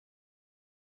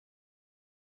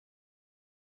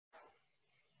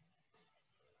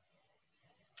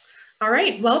All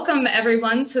right, welcome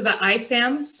everyone to the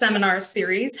IPHAM seminar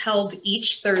series held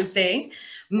each Thursday.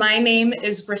 My name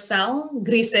is Grisel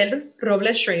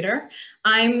Robles Schrader.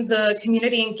 I'm the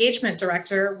Community Engagement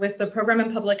Director with the Program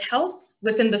in Public Health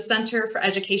within the Center for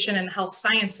Education and Health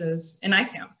Sciences in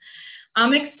IPHAM.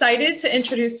 I'm excited to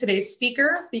introduce today's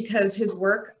speaker because his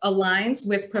work aligns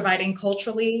with providing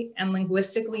culturally and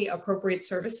linguistically appropriate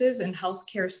services in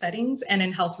healthcare settings and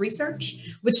in health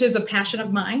research, which is a passion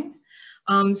of mine.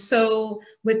 So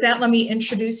with that, let me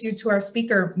introduce you to our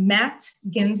speaker, Matt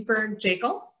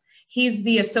Ginsberg-Jaeckle. He's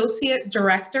the Associate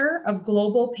Director of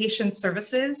Global Patient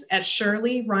Services at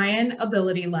Shirley Ryan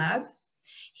AbilityLab.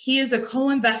 He is a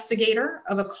co-investigator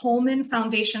of a Coleman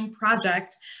Foundation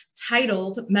project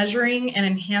titled Measuring and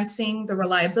Enhancing the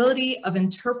Reliability of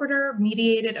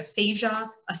Interpreter-Mediated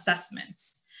Aphasia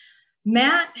Assessments.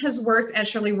 Matt has worked at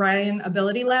Shirley Ryan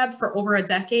AbilityLab for over a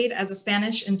decade as a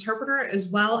Spanish interpreter, as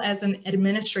well as an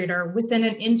administrator within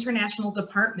an international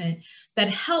department that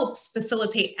helps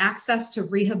facilitate access to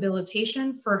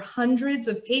rehabilitation for hundreds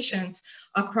of patients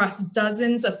across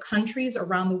dozens of countries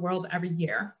around the world every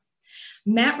year.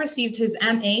 Matt received his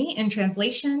MA in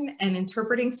Translation and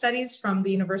Interpreting Studies from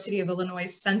the University of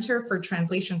Illinois Center for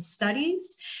Translation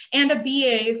Studies and a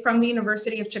BA from the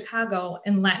University of Chicago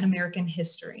in Latin American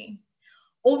History.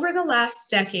 Over the last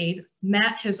decade,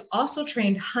 Matt has also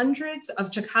trained hundreds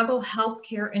of Chicago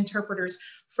healthcare interpreters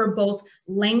for both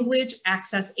language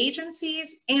access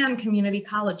agencies and community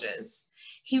colleges.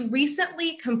 He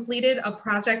recently completed a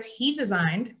project he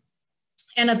designed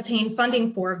and obtained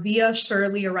funding for via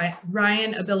Shirley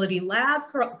Ryan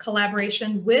AbilityLab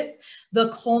collaboration with the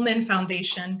Coleman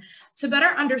Foundation to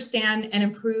better understand and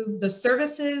improve the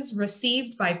services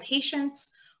received by patients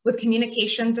with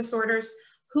communication disorders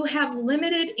who have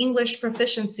limited English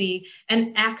proficiency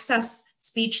and access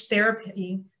speech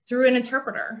therapy through an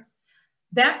interpreter.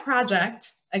 That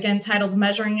project, again titled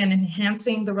Measuring and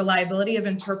Enhancing the Reliability of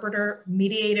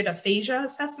Interpreter-Mediated Aphasia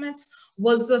Assessments,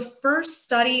 was the first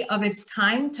study of its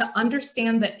kind to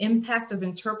understand the impact of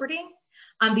interpreting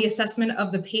on the assessment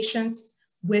of the patients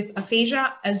with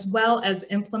aphasia, as well as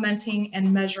implementing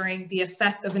and measuring the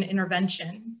effect of an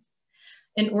intervention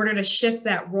in order to shift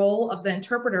that role of the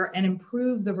interpreter and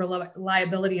improve the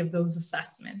reliability of those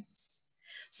assessments.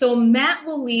 So Matt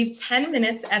will leave 10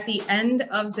 minutes at the end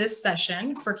of this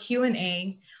session for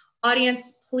Q&A.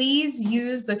 Audience, please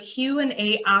use the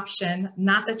Q&A option,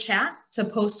 not the chat, to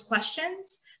post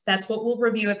questions. That's what we'll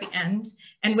review at the end.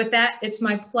 And with that, it's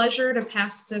my pleasure to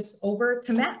pass this over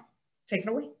to Matt. Take it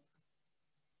away.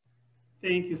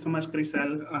 Thank you so much,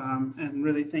 Grisel, and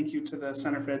really thank you to the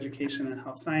Center for Education and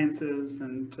Health Sciences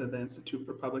and to the Institute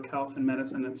for Public Health and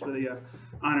Medicine. It's really an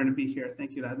honor to be here.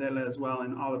 Thank you to Adela as well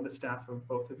and all of the staff of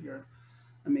both of your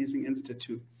amazing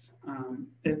institutes.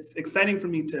 It's exciting for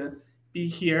me to be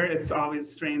here. It's always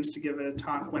strange to give a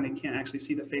talk when I can't actually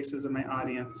see the faces of my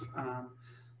audience.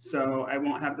 So I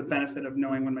won't have the benefit of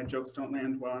knowing when my jokes don't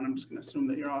land well, and I'm just going to assume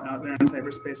that you're all out there in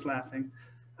cyberspace laughing.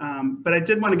 But I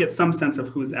did want to get some sense of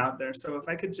who's out there. So if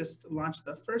I could just launch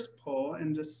the first poll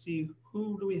and just see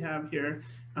who do we have here.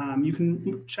 You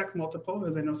can check multiple,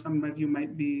 as I know some of you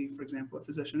might be, for example, a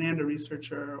physician and a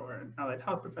researcher, or an allied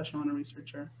health professional and a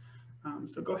researcher.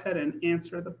 So go ahead and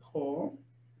answer the poll.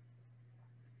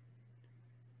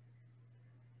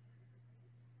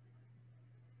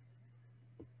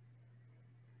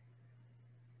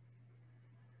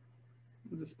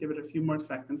 We'll just give it a few more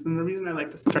seconds. And the reason I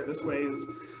like to start this way is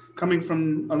coming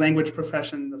from a language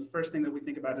profession, the first thing that we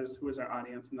think about is who is our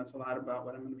audience. And that's a lot about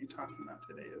what I'm going to be talking about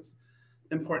today is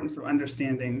the importance of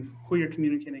understanding who you're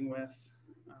communicating with,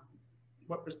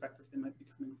 what perspectives they might be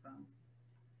coming from.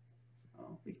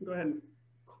 So we can go ahead and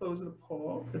close the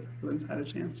poll if everyone's had a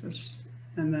chance to,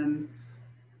 and then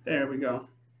there we go.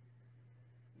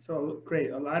 So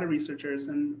great, a lot of researchers,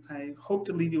 and I hope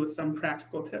to leave you with some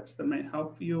practical tips that might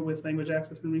help you with language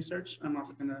access and research. I'm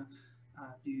also gonna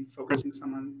be focusing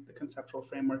some on the conceptual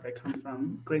framework I come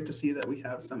from. Great to see that we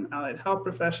have some allied health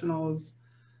professionals,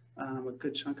 a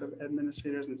good chunk of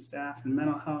administrators and staff in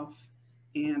mental health,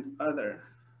 and other.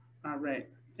 All right,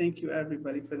 thank you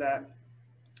everybody for that.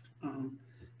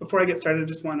 Before I get started, I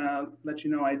just wanna let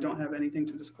you know I don't have anything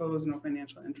to disclose, no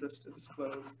financial interest to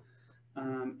disclose.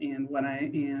 And what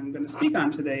I am going to speak on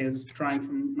today is drawing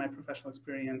from my professional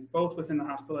experience, both within the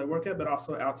hospital I work at, but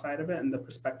also outside of it, and the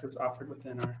perspectives offered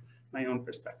within my own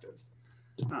perspectives.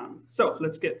 So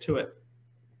let's get to it.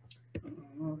 If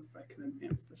I can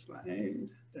advance the slide,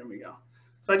 there we go.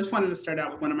 So I just wanted to start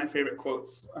out with one of my favorite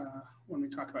quotes when we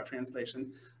talk about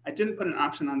translation. I didn't put an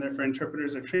option on there for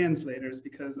interpreters or translators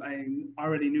because I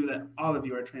already knew that all of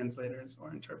you are translators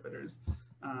or interpreters.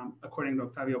 according to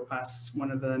Octavio Paz,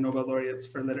 one of the Nobel laureates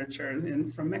for literature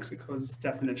from Mexico's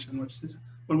definition, which is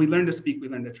when we learn to speak, we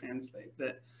learn to translate.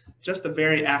 That just the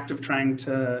very act of trying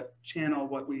to channel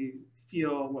what we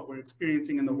feel, what we're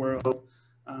experiencing in the world,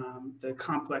 the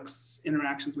complex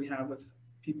interactions we have with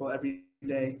people every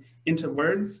day into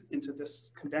words, into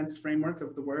this condensed framework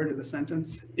of the word or the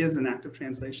sentence, is an act of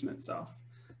translation itself.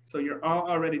 So you're all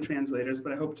already translators,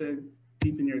 but I hope to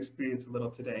deepen your experience a little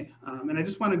today. And I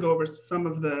just want to go over some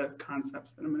of the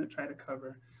concepts that I'm going to try to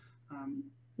cover.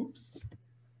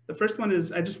 The first one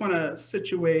is I just want to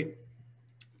situate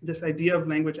this idea of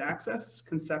language access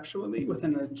conceptually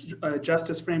within a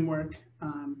justice framework,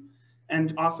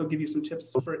 and also give you some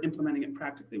tips for implementing it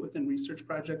practically within research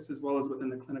projects as well as within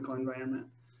the clinical environment.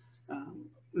 I'm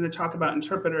going to talk about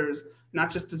interpreters, not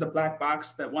just as a black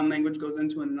box that one language goes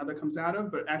into and another comes out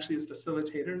of, but actually as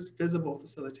facilitators, visible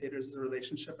facilitators as a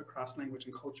relationship across language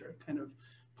and culture, kind of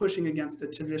pushing against the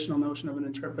traditional notion of an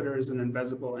interpreter as an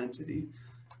invisible entity.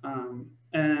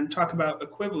 And talk about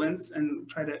equivalence and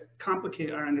try to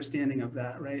complicate our understanding of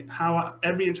that, right? How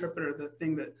every interpreter, the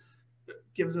thing that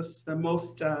gives us the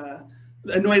most,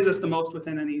 annoys us the most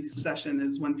within any session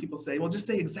is when people say, well, just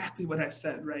say exactly what I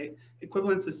said, right?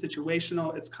 Equivalence is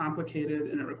situational, it's complicated,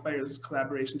 and it requires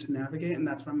collaboration to navigate. And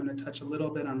that's where I'm going to touch a little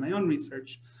bit on my own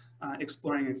research,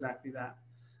 exploring exactly that.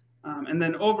 And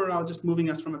then overall, just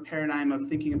moving us from a paradigm of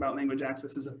thinking about language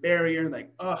access as a barrier,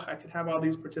 like, oh, I could have all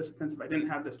these participants if I didn't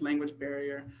have this language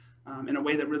barrier, in a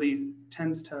way that really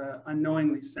tends to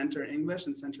unknowingly center English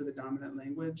and center the dominant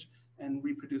language and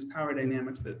reproduce power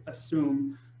dynamics that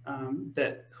assume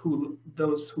that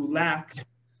those who lack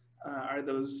are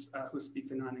those who speak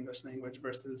the non-English language,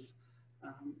 versus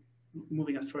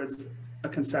moving us towards a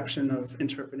conception of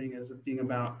interpreting as being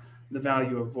about the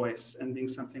value of voice and being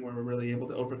something where we're really able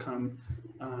to overcome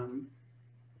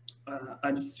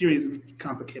a series of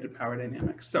complicated power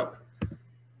dynamics. So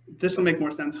this will make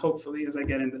more sense, hopefully, as I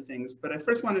get into things. But I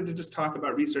first wanted to just talk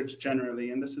about research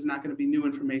generally, and this is not going to be new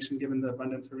information given the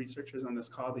abundance of researchers on this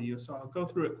call to you, so I'll go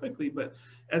through it quickly. But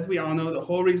as we all know, the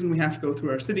whole reason we have to go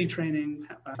through our city training,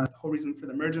 the whole reason for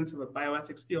the emergence of a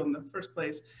bioethics field in the first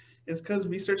place is because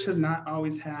research has not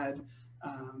always had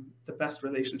the best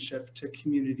relationship to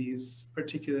communities,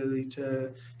 particularly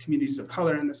to communities of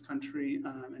color in this country,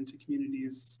 and to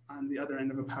communities on the other end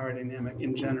of a power dynamic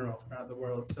in general throughout the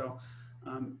world. So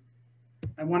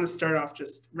I want to start off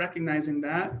just recognizing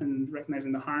that and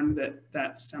recognizing the harm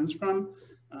that stems from,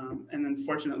 and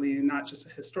unfortunately not just a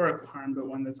historical harm, but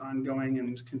one that's ongoing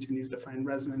and continues to find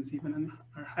resonance even in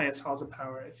our highest halls of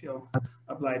power, I feel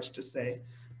obliged to say.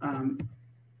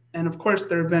 And of course,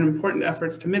 there have been important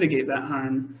efforts to mitigate that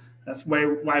harm. That's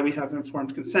why we have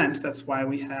informed consent. That's why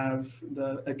we have,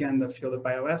 again, the field of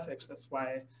bioethics. That's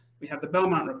why we have the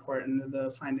Belmont report and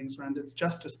the findings around its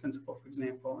justice principle, for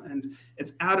example. And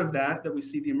it's out of that we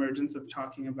see the emergence of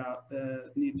talking about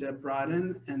the need to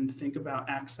broaden and think about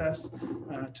access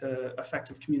to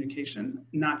effective communication,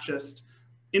 not just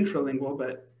intralingual,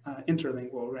 but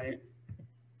interlingual, right?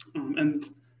 And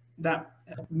that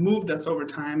moved us over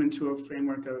time into a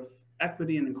framework of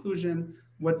equity and inclusion,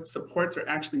 what supports are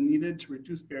actually needed to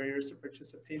reduce barriers to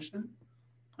participation.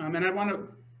 And I want to,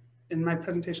 in my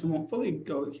presentation, won't fully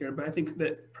go here, but I think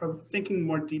that thinking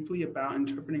more deeply about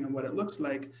interpreting and what it looks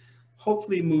like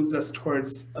hopefully moves us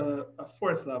towards a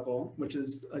fourth level, which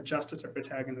is a justice or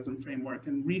protagonism framework,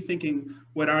 and rethinking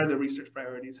what are the research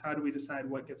priorities, how do we decide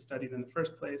what gets studied in the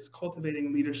first place,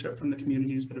 cultivating leadership from the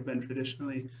communities that have been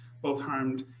traditionally both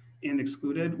harmed and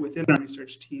excluded within our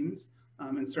research teams,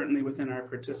 and certainly within our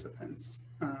participants.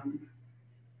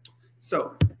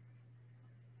 So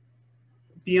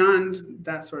beyond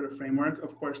that sort of framework,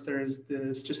 of course, there's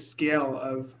this just scale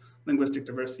of linguistic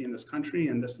diversity in this country,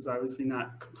 and this is obviously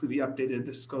not completely updated.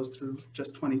 This goes through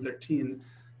just 2013.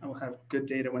 I will have good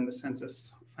data when the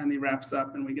census finally wraps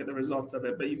up and we get the results of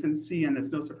it. But you can see, and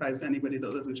it's no surprise to anybody that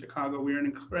lives in Chicago, we're an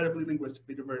incredibly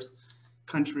linguistically diverse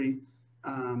country,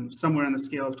 somewhere on the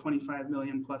scale of 25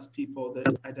 million plus people that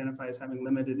identify as having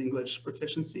limited English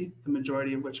proficiency, the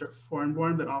majority of which are foreign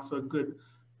born, but also a good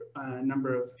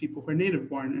number of people who are native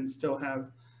born and still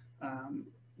have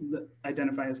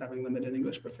identify as having limited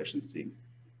English proficiency.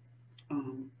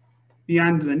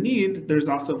 Beyond the need, there's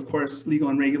also, of course, legal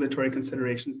and regulatory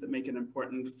considerations that make it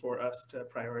important for us to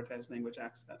prioritize language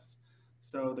access.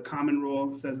 So the common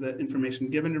rule says that information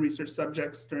given to research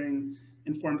subjects during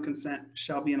informed consent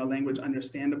shall be in a language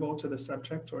understandable to the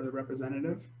subject or the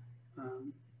representative.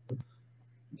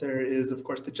 There is, of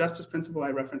course, the justice principle I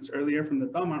referenced earlier from the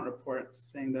Belmont report,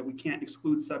 saying that we can't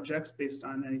exclude subjects based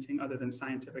on anything other than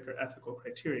scientific or ethical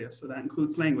criteria. So that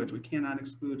includes language. We cannot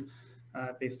exclude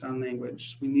based on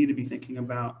language. We need to be thinking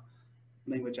about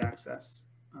language access.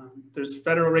 There's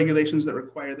federal regulations that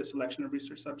require the selection of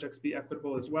research subjects be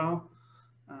equitable as well.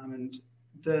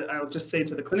 I'll just say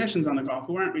to the clinicians on the call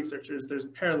who aren't researchers, there's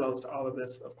parallels to all of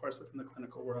this, of course, within the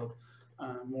clinical world,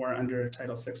 more under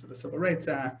Title VI of the Civil Rights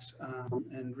Act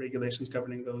and regulations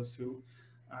governing those who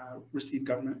receive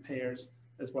government payers,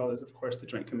 as well as, of course, the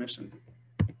Joint Commission.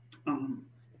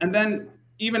 And then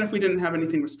even if we didn't have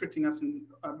anything restricting us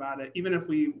about it, even if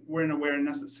we weren't aware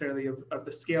necessarily of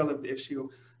the scale of the issue,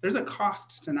 there's a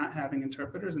cost to not having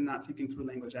interpreters and not thinking through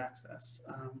language access.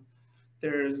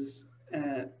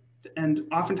 And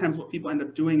oftentimes what people end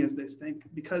up doing is they think,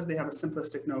 because they have a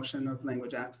simplistic notion of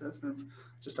language access, of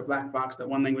just a black box that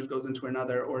one language goes into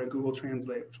another, or a Google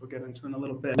Translate, which we'll get into in a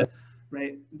little bit,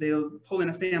 right? They'll pull in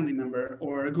a family member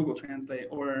or a Google Translate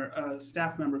or a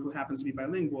staff member who happens to be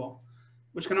bilingual,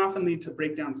 which can often lead to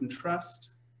breakdowns in trust,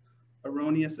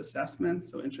 erroneous assessments,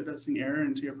 so introducing error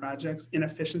into your projects,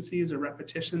 inefficiencies or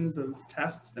repetitions of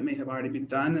tests that may have already been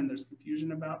done and there's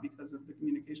confusion about because of the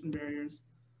communication barriers.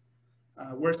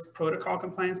 Worse protocol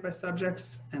compliance by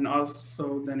subjects, and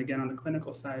also then again on the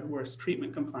clinical side, worse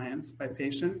treatment compliance by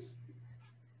patients,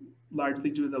 largely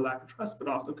due to the lack of trust, but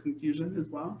also confusion as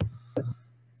well.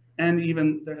 And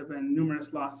even there have been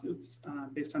numerous lawsuits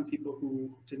based on people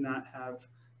who did not have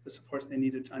the supports they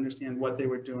needed to understand what they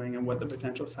were doing and what the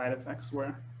potential side effects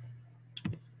were.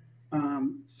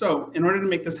 So in order to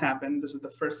make this happen, this is the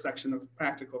first section of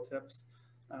practical tips.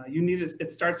 It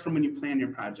starts from when you plan your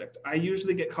project. I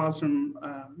usually get calls from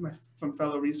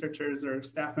fellow researchers or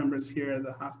staff members here at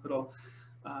the hospital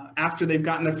after they've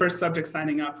gotten their first subject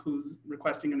signing up who's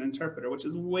requesting an interpreter, which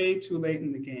is way too late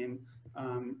in the game.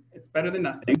 It's better than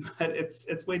nothing, but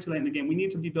it's way too late in the game. We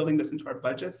need to be building this into our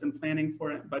budgets and planning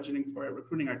for it, budgeting for it,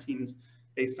 recruiting our teams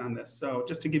based on this. So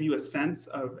just to give you a sense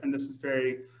of, and this is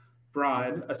very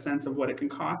broad, a sense of what it can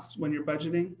cost when you're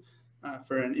budgeting.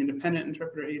 For an independent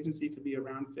interpreter agency, it could be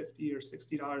around $50 or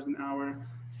 $60 an hour.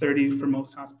 30 for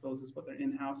most hospitals is what their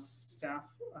in-house staff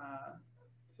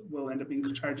will end up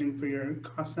being charging for your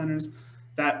cost centers.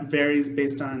 That varies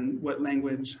based on what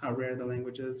language, how rare the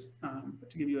language is, but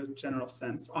to give you a general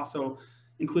sense. Also,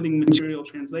 including material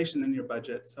translation in your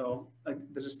budget. So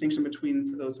the distinction between,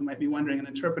 for those who might be wondering, an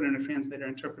interpreter and a translator,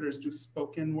 interpreters do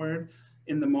spoken word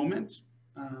in the moment,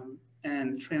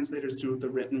 and translators do the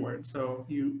written word. So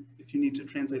if you need to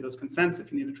translate those consents,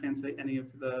 if you need to translate any of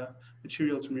the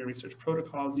materials from your research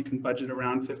protocols, you can budget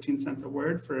around 15 cents a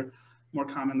word for more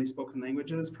commonly spoken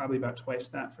languages, probably about twice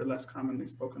that for less commonly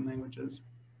spoken languages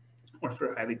or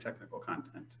for highly technical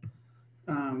content.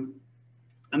 And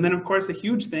then of course, a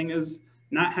huge thing is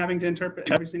not having to interpret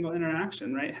every single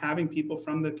interaction, right? Having people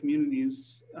from the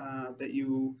communities that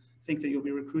you think that you'll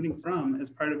be recruiting from as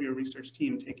part of your research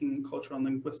team, taking cultural and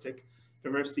linguistic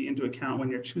diversity into account when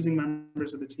you're choosing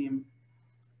members of the team.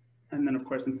 And then of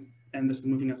course, and this is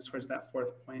moving us towards that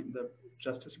fourth point, the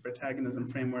justice or protagonism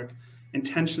framework,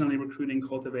 intentionally recruiting,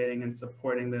 cultivating, and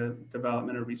supporting the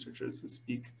development of researchers who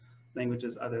speak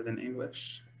languages other than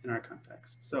English in our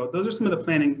context. So those are some of the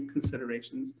planning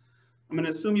considerations. I'm going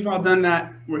to assume you've all done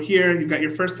that. We're here, you've got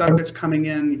your first subjects coming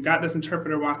in, you've got this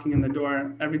interpreter walking in the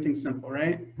door, everything's simple,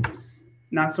 right?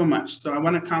 Not so much. So I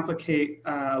want to complicate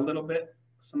a little bit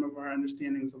some of our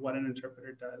understandings of what an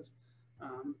interpreter does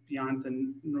beyond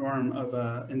the norm of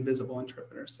an invisible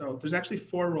interpreter. So there's actually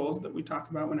 4 roles that we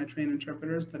talk about when I train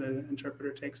interpreters that an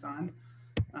interpreter takes on.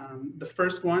 The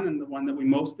first one, and the one that we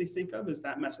mostly think of, is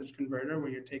that message converter, where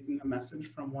you're taking a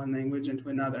message from one language into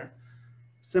another.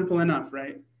 Simple enough,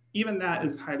 right? Even that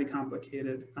is highly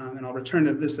complicated, and I'll return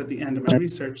to this at the end of my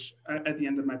research, at the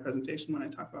end of my presentation when I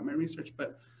talk about my research,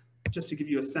 but just to give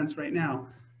you a sense right now,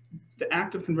 the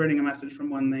act of converting a message from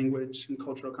one language and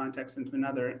cultural context into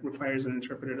another requires an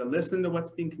interpreter to listen to what's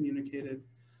being communicated,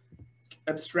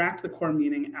 abstract the core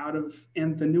meaning out of,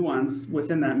 and the nuance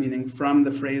within that meaning from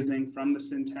the phrasing, from the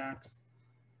syntax,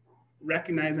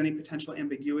 recognize any potential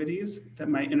ambiguities that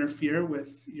might interfere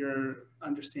with your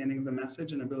understanding of the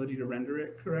message and ability to render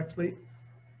it correctly.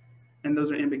 And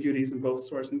those are ambiguities in both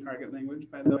source and target language,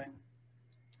 by the way.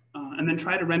 And then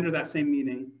try to render that same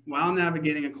meaning while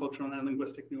navigating a cultural and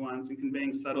linguistic nuance and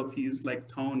conveying subtleties like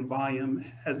tone, volume,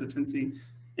 hesitancy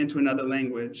into another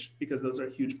language, because those are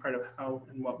a huge part of how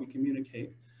and what we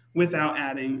communicate, without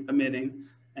adding, omitting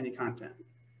any content.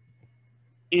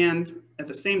 And at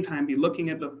the same time, be looking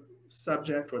at the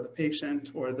subject or the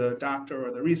patient or the doctor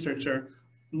or the researcher,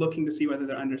 looking to see whether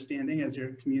they're understanding as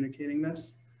you're communicating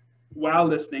this, while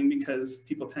listening, because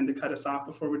people tend to cut us off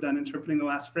before we're done interpreting the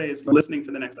last phrase, listening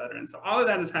for the next utterance. So all of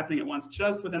that is happening at once,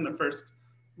 just within the first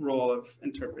role of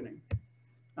interpreting.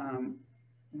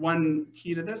 one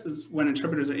key to this is when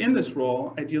interpreters are in this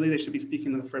role, ideally they should be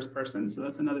speaking to the first person. So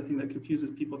that's another thing that confuses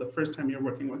people the first time you're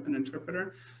working with an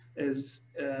interpreter is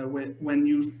when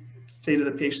you say to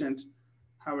the patient,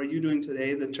 how are you doing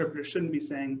today? The interpreter shouldn't be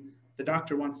saying, the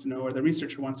doctor wants to know or the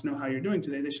researcher wants to know how you're doing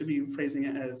today. They should be phrasing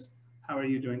it as, how are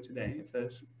you doing today?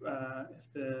 If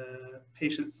the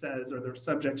patient says or the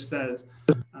subject says,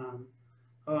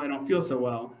 oh, I don't feel so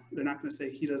well, they're not going to say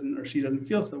he doesn't or she doesn't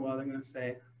feel so well. They're going to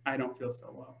say, I don't feel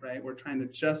so well, right? We're trying to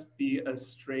just be as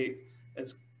straight,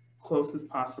 as close as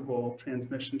possible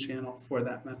transmission channel for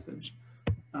that message.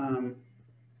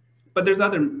 But there's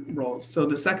other roles. So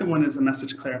the second one is a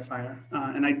message clarifier.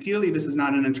 And ideally, this is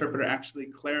not an interpreter actually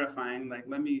clarifying, like,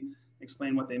 let me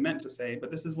explain what they meant to say, but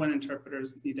this is when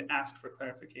interpreters need to ask for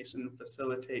clarification and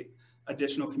facilitate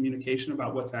additional communication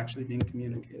about what's actually being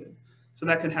communicated. So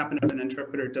that could happen if an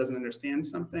interpreter doesn't understand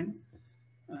something,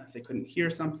 if they couldn't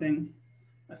hear something,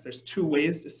 if there's two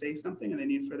ways to say something and they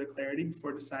need further clarity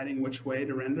before deciding which way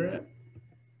to render it,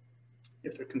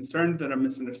 if they're concerned that a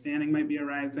misunderstanding might be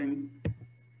arising,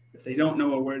 if they don't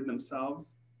know a word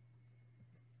themselves.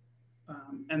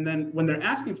 And then when they're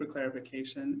asking for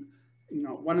clarification,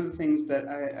 one of the things that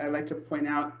I like to point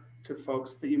out to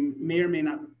folks that you may or may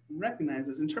not recognize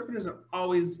is interpreters are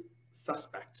always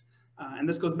suspect. And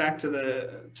this goes back to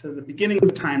the beginning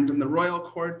of time in the royal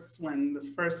courts when the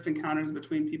first encounters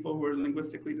between people who are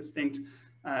linguistically distinct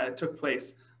took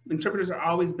place. Interpreters are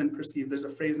always been perceived. There's a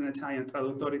phrase in Italian,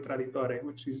 traduttore traditore,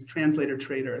 which is translator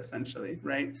traitor, essentially,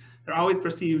 right? They're always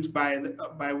perceived by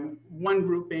one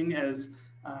grouping as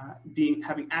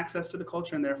having access to the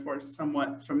culture and therefore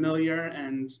somewhat familiar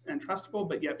and trustable,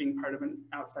 but yet being part of an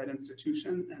outside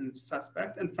institution and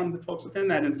suspect. And from the folks within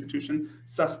that institution,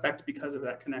 suspect because of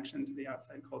that connection to the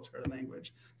outside culture or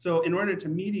language. So in order to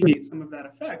mediate some of that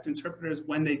effect, interpreters,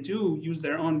 when they do use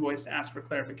their own voice to ask for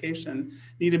clarification,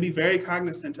 need to be very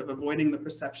cognizant of avoiding the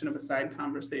perception of a side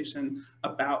conversation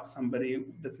about somebody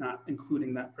that's not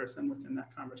including that person within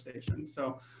that conversation.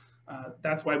 So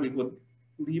that's why we would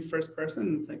leave first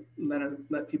person,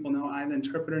 let people know I, the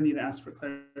interpreter, need to ask for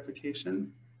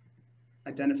clarification,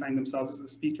 identifying themselves as the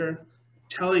speaker,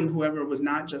 telling whoever was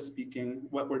not just speaking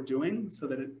what we're doing so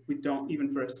that we don't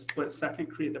even for a split second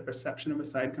create the perception of a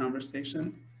side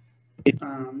conversation,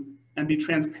 and be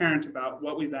transparent about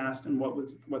what we've asked and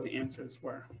what the answers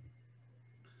were.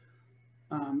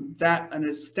 An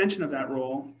extension of that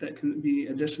role that can be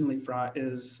additionally fraught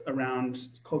is around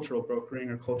cultural brokering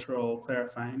or cultural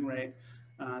clarifying, right?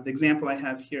 The example I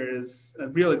have here is a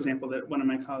real example that one of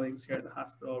my colleagues here at the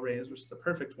hospital raised, which is a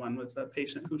perfect one, was a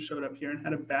patient who showed up here and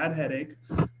had a bad headache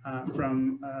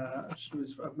she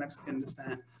was of Mexican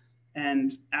descent,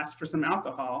 and asked for some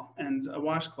alcohol and a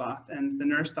washcloth. And the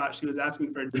nurse thought she was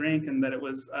asking for a drink and that it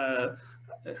was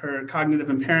her cognitive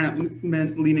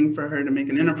impairment leading for her to make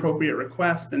an inappropriate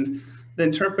request. And the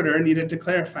interpreter needed to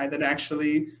clarify that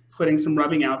actually putting some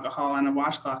rubbing alcohol on a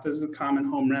washcloth is a common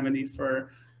home remedy for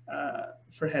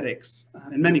headaches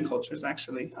in many cultures,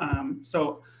 actually.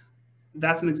 So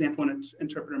that's an example when an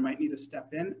interpreter might need to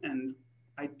step in and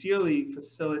ideally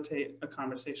facilitate a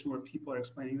conversation where people are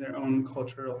explaining their own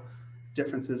cultural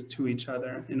differences to each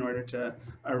other in order to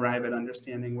arrive at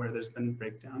understanding where there's been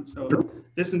breakdown. So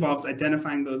this involves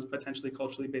identifying those potentially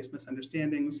culturally based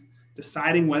misunderstandings,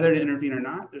 deciding whether to intervene or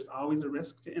not. There's always a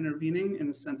risk to intervening in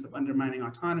the sense of undermining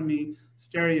autonomy,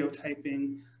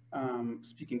 stereotyping,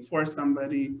 speaking for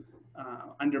somebody,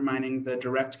 undermining the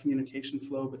direct communication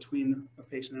flow between a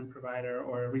patient and provider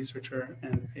or a researcher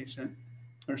and patient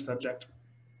or subject.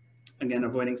 Again,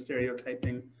 avoiding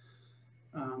stereotyping,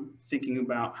 thinking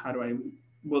about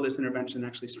will this intervention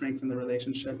actually strengthen the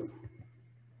relationship?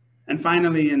 And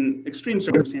finally, in extreme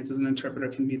circumstances, an interpreter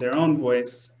can be their own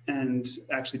voice and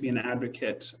actually be an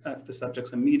advocate if the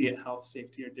subject's immediate health,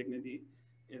 safety, or dignity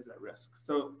is at risk.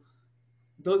 So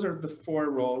those are the 4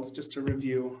 roles, just to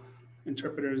review.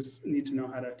 Interpreters need to know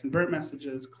how to convert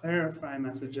messages, clarify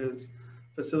messages,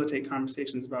 facilitate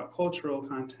conversations about cultural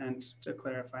content to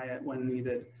clarify it when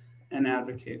needed, and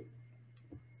advocate.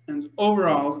 And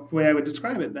overall, the way I would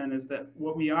describe it then is that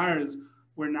what we are is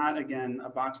we're not, again, a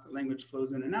box that language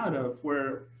flows in and out of.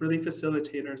 We're really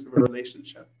facilitators of a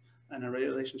relationship, and a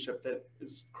relationship that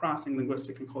is crossing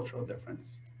linguistic and cultural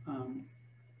difference.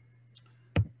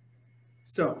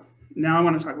 So now I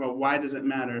want to talk about why does it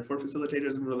matter? If we're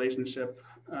facilitators of a relationship,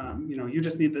 you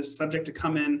just need the subject to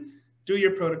come in, do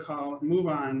your protocol, move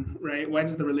on, right? Why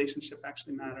does the relationship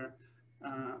actually matter?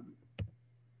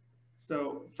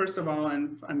 So first of all,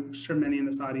 and I'm sure many in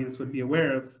this audience would be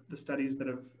aware of the studies that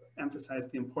have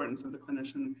emphasized the importance of the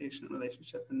clinician-patient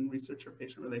relationship and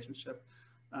researcher-patient relationship.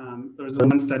 There was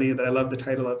one study that I love the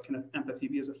title of, Can Empathy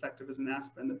Be as Effective as an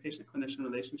Aspirin? The patient-clinician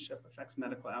relationship affects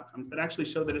medical outcomes, that actually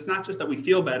showed that it's not just that we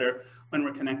feel better when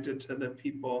we're connected to the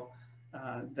people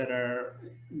that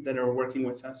are working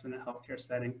with us in a healthcare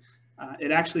setting.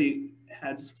 It actually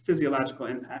has physiological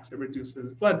impacts. It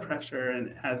reduces blood pressure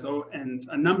and has and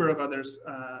a number of other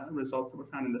results that were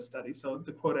found in this study. So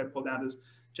the quote I pulled out is,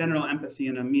 general empathy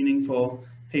in a meaningful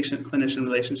patient-clinician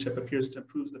relationship appears to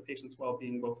improve the patient's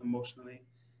well-being both emotionally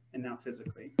and now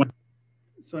physically.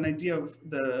 So an idea of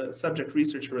the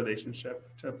subject-researcher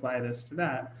relationship, to apply this to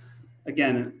that,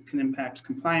 again, it can impact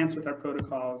compliance with our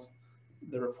protocols,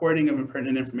 the reporting of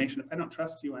impertinent information. If I don't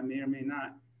trust you, I may or may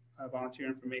not volunteer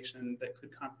information that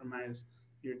could compromise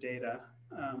your data.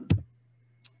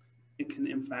 It can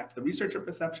impact the researcher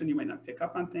perception. You might not pick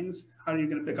up on things. How are you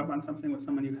going to pick up on something with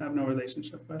someone you have no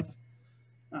relationship with?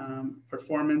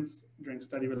 Performance during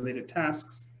study-related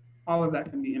tasks. All of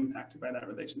that can be impacted by that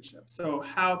relationship. So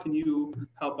how can you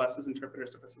help us as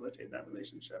interpreters to facilitate that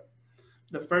relationship?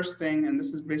 The first thing, and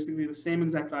this is basically the same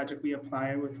exact logic we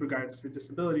apply with regards to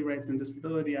disability rights and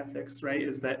disability ethics, right,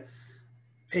 is that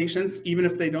patients, even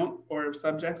if they don't, or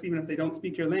subjects, even if they don't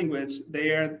speak your language,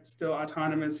 they are still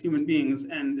autonomous human beings,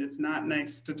 and it's not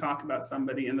nice to talk about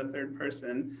somebody in the third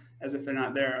person as if they're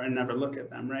not there and never look at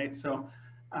them, right? So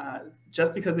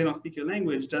just because they don't speak your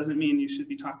language doesn't mean you should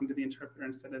be talking to the interpreter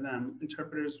instead of them.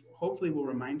 Interpreters hopefully will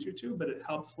remind you to, but it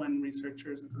helps when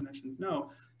researchers and clinicians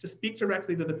know to speak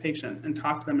directly to the patient and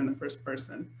talk to them in the first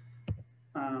person.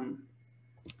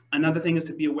 Another thing is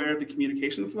to be aware of the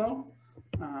communication flow.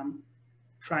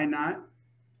 Try not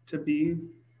to be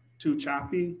too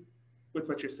choppy with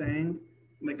what you're saying,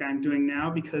 like I'm doing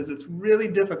now, because it's really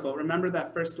difficult. Remember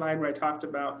that first slide where I talked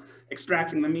about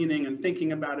extracting the meaning and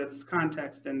thinking about its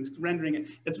context and rendering it?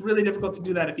 It's really difficult to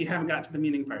do that if you haven't got to the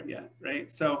meaning part yet, right?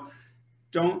 So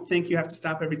don't think you have to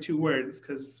stop every 2 words,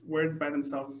 because words by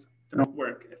themselves don't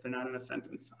work if they're not in a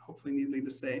sentence. Hopefully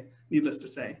needless to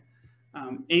say.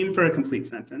 Aim for a complete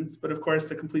sentence, but of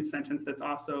course a complete sentence that's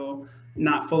also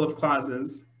not full of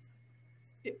clauses,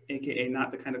 AKA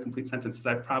not the kind of complete sentences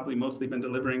I've probably mostly been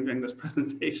delivering during this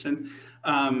presentation.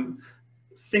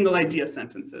 Single idea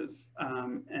sentences,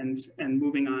 and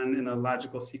moving on in a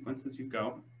logical sequence as you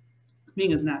go,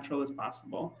 being as natural as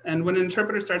possible. And when an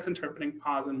interpreter starts interpreting,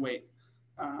 pause and wait.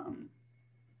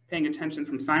 Paying attention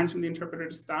from signs from the interpreter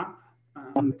to stop.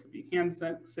 It could be hand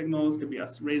signals, could be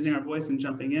us raising our voice and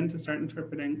jumping in to start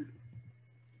interpreting.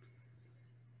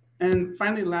 And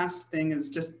finally, last thing is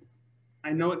just,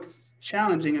 I know it's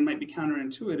challenging and might be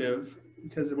counterintuitive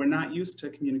because we're not used to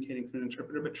communicating through an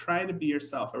interpreter, but try to be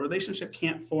yourself. A relationship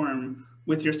can't form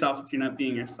with yourself if you're not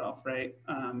being yourself, right?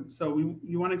 So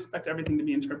you want to expect everything to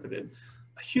be interpreted.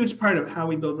 A huge part of how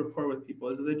we build rapport with people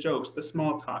is the jokes, the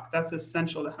small talk. That's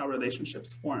essential to how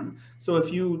relationships form. So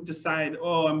if you decide,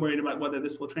 oh, I'm worried about whether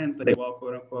this will translate well,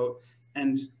 quote unquote,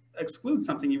 and exclude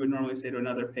something you would normally say to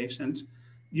another patient,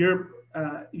 you're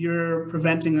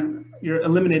eliminating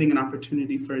an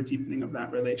opportunity for a deepening of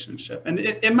that relationship. And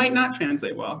it might not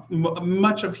translate well.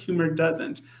 Much of humor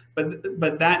doesn't, but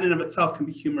that in and of itself can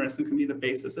be humorous and can be the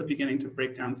basis of beginning to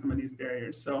break down some of these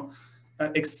barriers. So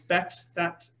expect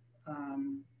that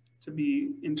to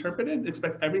be interpreted,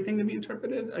 expect everything to be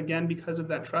interpreted, again, because of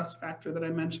that trust factor that I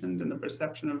mentioned, and the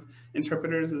perception of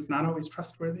interpreters is not always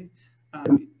trustworthy.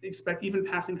 Expect even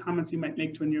passing comments you might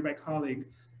make to a nearby colleague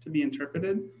to be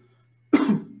interpreted.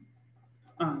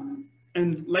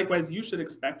 And likewise, you should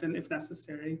expect, and if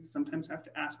necessary, sometimes have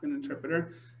to ask an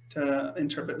interpreter to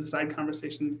interpret the side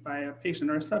conversations by a patient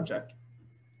or a subject.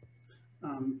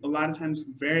 A lot of times,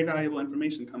 very valuable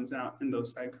information comes out in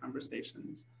those side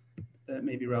conversations that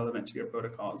may be relevant to your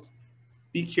protocols.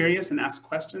 Be curious and ask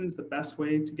questions. The best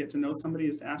way to get to know somebody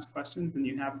is to ask questions, and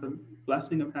you have the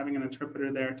blessing of having an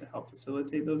interpreter there to help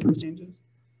facilitate those exchanges.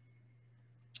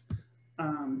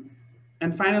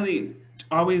 And finally,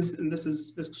 always, and this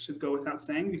should go without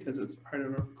saying because it's part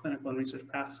of our clinical and research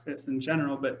practice in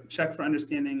general, but check for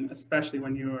understanding, especially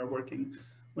when you are working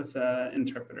with an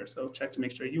interpreter. So check to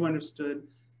make sure you understood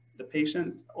the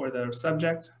patient or the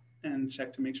subject, and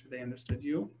check to make sure they understood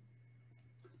you.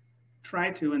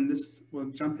 Try to, and this, we'll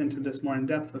jump into this more in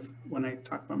depth when I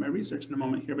talk about my research in a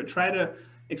moment here, but try to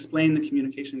explain the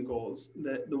communication goals.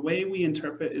 The way we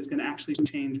interpret is going to actually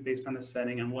change based on the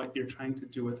setting and what you're trying to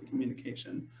do with the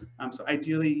communication. So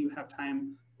ideally, you have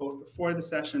time both before the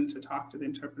session to talk to the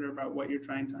interpreter about what you're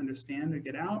trying to understand or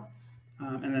get out,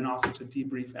 and then also to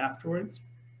debrief afterwards.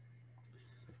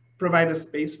 Provide a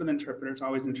space for the interpreter to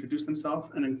always introduce themselves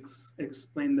and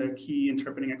explain their key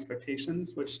interpreting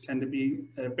expectations, which tend to be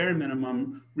at a bare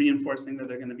minimum reinforcing that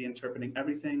they're going to be interpreting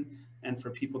everything and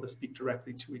for people to speak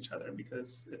directly to each other,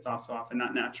 because it's also often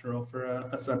not natural for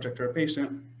a subject or a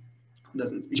patient who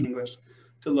doesn't speak English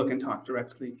to look and talk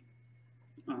directly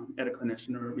at a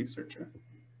clinician or a researcher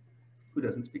who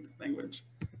doesn't speak the language.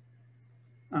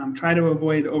 Try to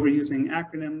avoid overusing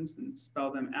acronyms and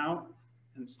spell them out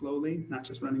and slowly, not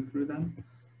just running through them.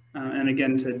 And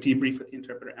again, to debrief with the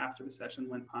interpreter after the session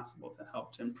when possible to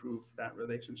help to improve that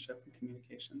relationship and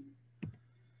communication.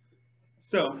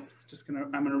 So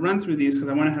I'm gonna run through these because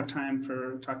I want to have time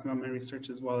for talking about my research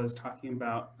as well as talking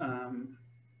about,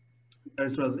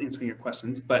 as well as answering your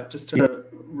questions. But just to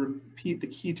repeat the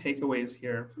key takeaways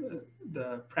here,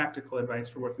 the practical advice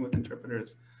for working with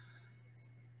interpreters: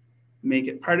 make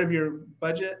it part of your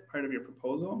budget, part of your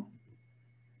proposal.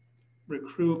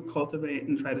 Recruit, cultivate,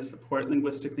 and try to support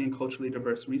linguistically and culturally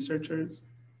diverse researchers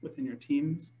within your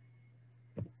teams.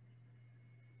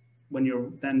 When you're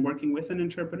then working with an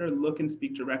interpreter, look and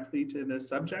speak directly to the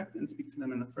subject and speak to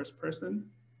them in the first person.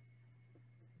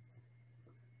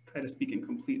 Try to speak in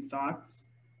complete thoughts.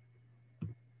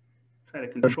 Try to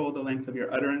control the length of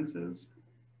your utterances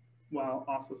while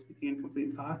also speaking in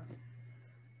complete thoughts.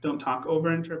 Don't talk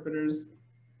over interpreters.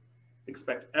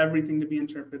 Expect everything to be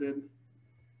interpreted.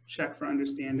 Check for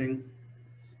understanding.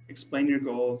 Explain your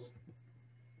goals.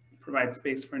 Provide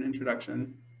space for an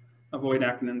introduction. Avoid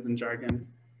acronyms and jargon.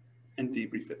 And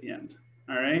debrief at the end.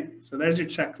 All right, so there's your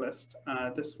checklist.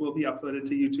 This will be uploaded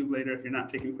to YouTube later if you're not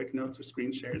taking quick notes or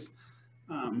screen shares.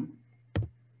 All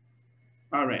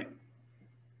right,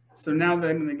 so now that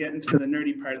I'm going to get into the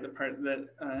nerdy part, the part that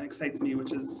excites me,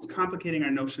 which is complicating our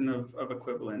notion of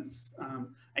equivalence.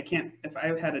 I can't, if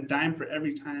I had a dime for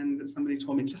every time that somebody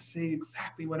told me, just say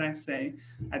exactly what I say,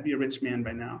 I'd be a rich man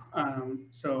by now.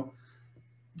 So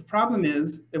the problem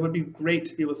is, it would be great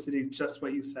to be able to say just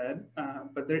what you said,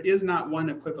 but there is not one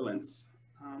equivalence.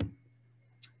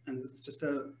 And it's just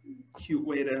a cute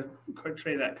way to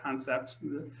portray that concept.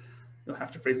 You'll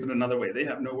have to phrase it another way. They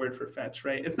have no word for fetch,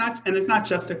 right? It's not, and it's not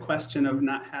just a question of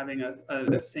not having a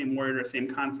same word or same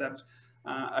concept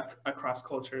across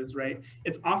cultures, right?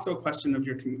 It's also a question of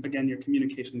your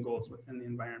communication goals within the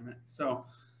environment. So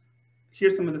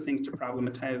here's some of the things to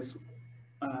problematize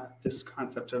this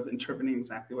concept of interpreting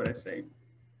exactly what I say.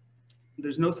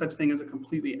 There's no such thing as a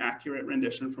completely accurate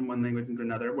rendition from one language into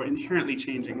another. We're inherently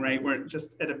changing, right? We're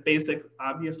just at a basic,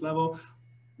 obvious level,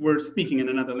 we're speaking in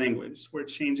another language. We're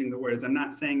changing the words. I'm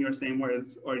not saying your same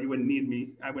words or you wouldn't need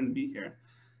me, I wouldn't be here.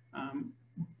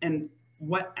 And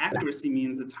what accuracy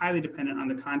means, it's highly dependent on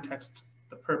the context,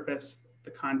 the purpose,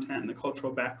 the content, and the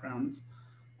cultural backgrounds.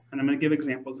 And I'm gonna give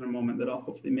examples in a moment that'll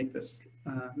hopefully make this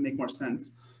make more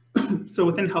sense. So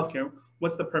within healthcare,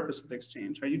 what's the purpose of the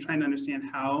exchange? Are you trying to understand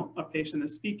how a patient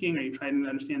is speaking? Are you trying to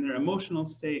understand their emotional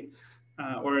state?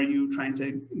 Or are you trying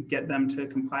to get them to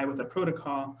comply with a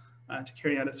protocol to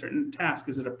carry out a certain task?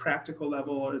 Is it a practical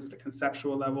level or is it a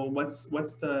conceptual level? What's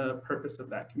the purpose of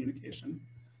that communication?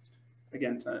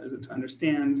 Again, is it to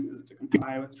understand? Is it to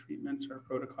comply with treatment or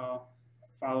protocol?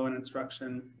 Follow an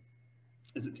instruction?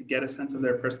 Is it to get a sense of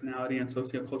their personality and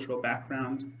sociocultural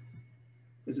background?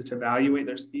 Is it to evaluate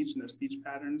their speech and their speech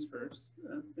patterns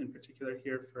in particular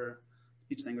here for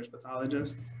speech language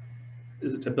pathologists?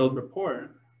 Is it to build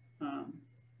rapport?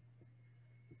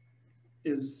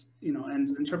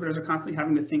 And interpreters are constantly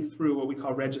having to think through what we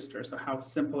call register. So how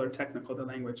simple or technical the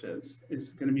language is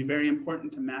going to be very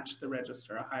important to match the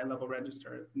register, a high level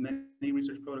register. Many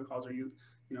research protocols are used,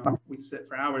 we sit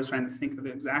for hours trying to think of the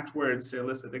exact words to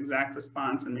elicit the exact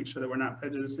response and make sure that we're not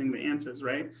prejudicing the answers,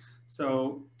 right?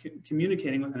 So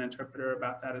communicating with an interpreter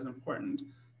about that is important.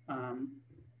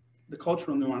 The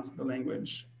cultural nuance of the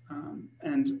language,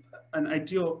 and an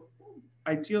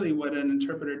ideally what an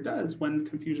interpreter does when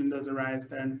confusion does arise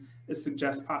then is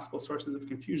suggest possible sources of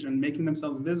confusion, making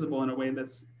themselves visible in a way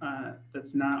that's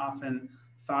not often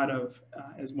thought of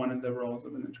as one of the roles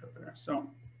of an interpreter. So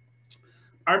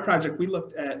our project, we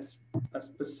looked at a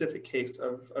specific case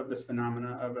of this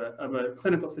phenomena of a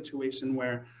clinical situation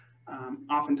where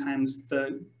oftentimes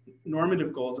the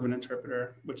normative goals of an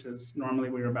interpreter, which is normally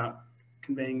we're about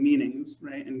conveying meanings,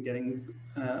 right, and getting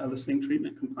eliciting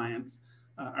treatment compliance,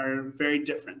 are very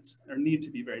different or need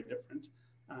to be very different.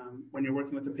 When you're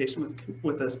working with a patient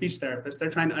with a speech therapist,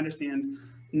 they're trying to understand,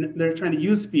 they're trying to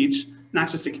use speech not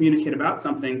just to communicate about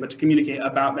something, but to communicate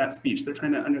about that speech. They're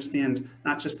trying to understand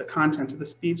not just the content of the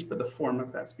speech, but the form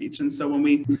of that speech. And so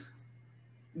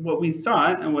what we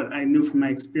thought, and what I knew from my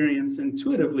experience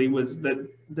intuitively, was that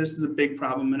this is a big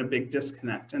problem and a big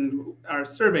disconnect. And our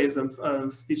surveys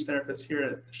of speech therapists here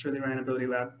at Shirley Ryan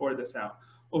AbilityLab bore this out.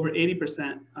 Over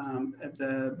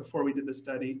 80% before we did the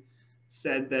study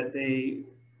said that they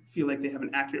feel like they have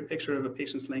an accurate picture of a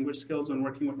patient's language skills when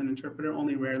working with an interpreter,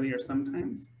 only rarely or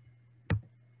sometimes.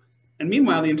 And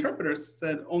meanwhile, the interpreters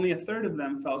said only a third of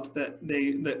them felt that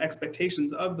the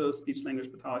expectations of those speech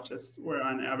language pathologists were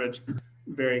on average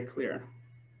very clear.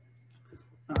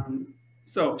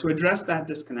 So to address that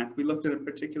disconnect, we looked at a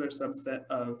particular subset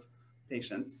of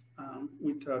patients.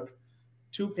 We took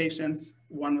 2 patients,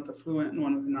 one with a fluent and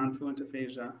one with a non-fluent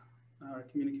aphasia, or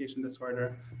communication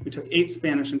disorder. We took 8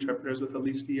 Spanish interpreters with at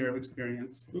least a year of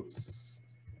experience. Oops,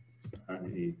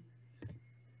 sorry.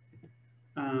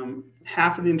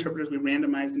 Half of the interpreters we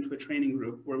randomized into a training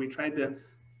group where we tried to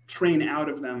train out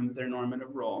of them their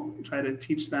normative role, try to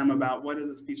teach them about what is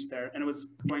a speech therapist, and it was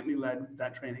jointly led,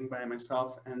 that training, by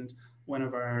myself and one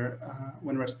of our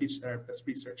speech therapist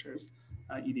researchers,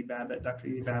 Edie Babbitt, Dr.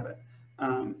 Edie Babbitt,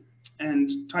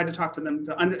 and tried to talk to them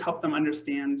to help them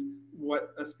understand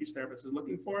what a speech therapist is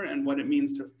looking for and what it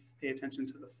means to pay attention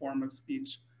to the form of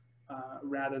speech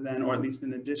rather than, or at least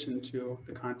in addition to,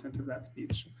 the content of that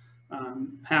speech.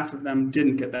 Half of them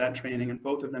didn't get that training, and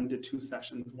both of them did 2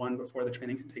 sessions, one before the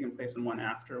training had taken place and one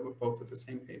after, both with the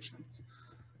same patients.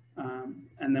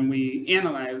 And then we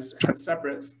analyzed, had a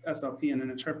separate SLP and an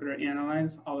interpreter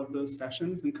analyze all of those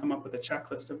sessions and come up with a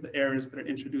checklist of the errors that are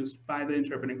introduced by the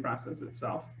interpreting process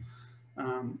itself,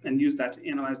 and use that to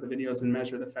analyze the videos and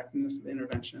measure the effectiveness of the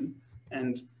intervention.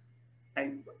 And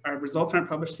our results aren't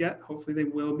published yet. Hopefully they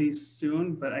will be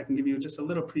soon, but I can give you just a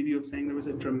little preview of saying there was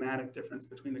a dramatic difference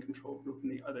between the control group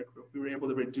and the other group. We were able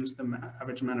to reduce the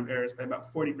average amount of errors by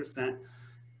about 40%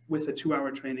 with a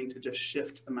 2-hour training to just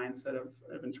shift the mindset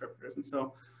of interpreters. And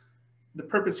so the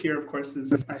purpose here, of course,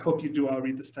 is I hope you do all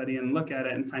read the study and look at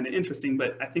it and find it interesting,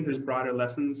 but I think there's broader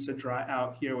lessons to draw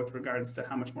out here with regards to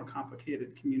how much more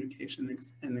complicated communication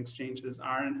and exchanges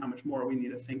are and how much more we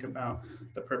need to think about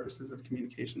the purposes of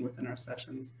communication within our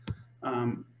sessions.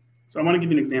 So I want to give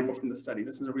you an example from the study.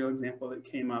 This is a real example that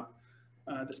came up.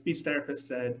 The speech therapist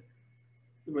said,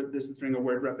 this is during a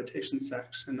word repetition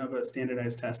section of a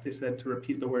standardized test, they said to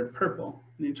repeat the word purple.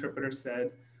 And the interpreter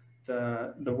said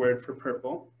the word for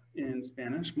purple in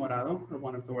Spanish, morado, or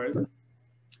one of the words.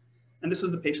 And this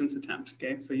was the patient's attempt,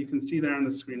 okay? So you can see there on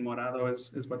the screen, morado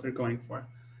is what they're going for.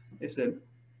 They said,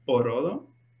 porodo,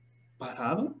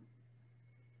 parado,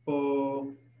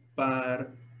 o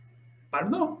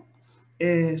pardo.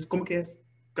 Es como que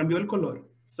cambió el color.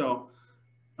 So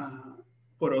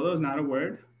porodo is not a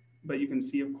word, but you can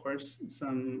see, of course,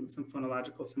 some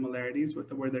phonological similarities with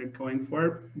the word they're going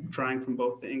for, drawing from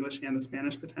both the English and the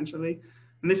Spanish potentially.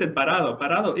 And they said parado.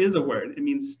 Parado is a word. It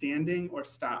means standing or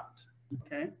stopped,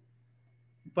 okay?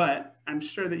 But I'm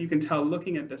sure that you can tell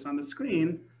looking at this on the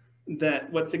screen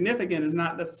that what's significant is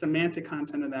not the semantic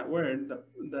content of that word,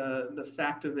 the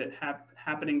fact of it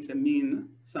happening to mean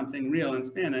something real in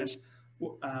Spanish.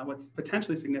 What's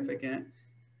potentially significant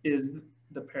is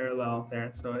the parallel there.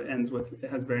 So it ends with,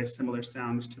 it has very similar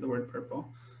sounds to the word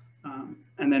purple.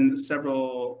 And then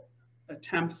several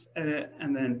attempts at it,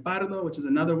 and then pardo, which is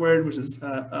another word, which is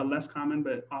a less common,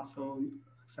 but also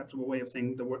acceptable way of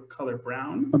saying the word color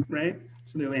brown, right?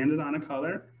 So they landed on a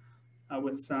color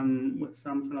with some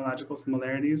phonological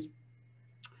similarities.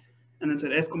 And then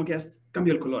said, es como que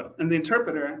cambió el color. And the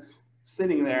interpreter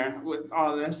sitting there with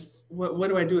all this, what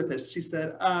do I do with this? She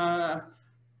said,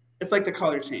 it's like the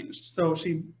color changed. So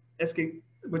she,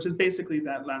 which is basically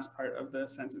that last part of the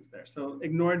sentence there. So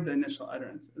ignored the initial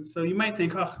utterance. So you might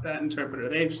think, oh, that interpreter,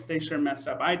 they sure messed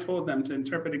up. I told them to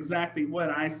interpret exactly what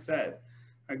I said,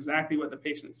 exactly what the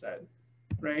patient said,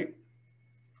 right?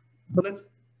 But let's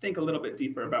think a little bit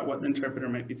deeper about what the interpreter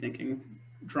might be thinking,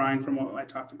 drawing from what I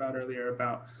talked about earlier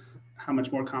about how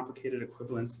much more complicated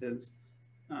equivalence is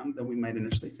than we might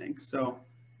initially think. So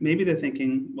maybe they're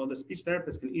thinking, well, the speech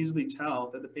therapist can easily tell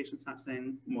that the patient's not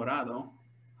saying morado.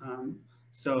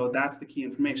 So that's the key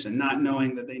information, not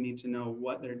knowing that they need to know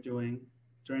what they're doing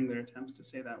during their attempts to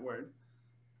say that word.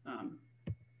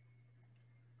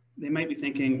 They might be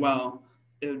thinking, well,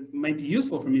 it might be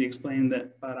useful for me to explain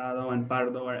that parado and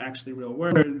pardo are actually real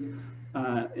words.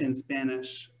 In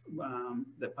Spanish,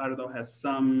 that pardo has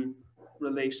some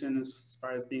relation as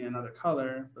far as being another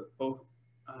color,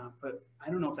 but I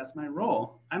don't know if that's my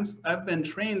role. I've been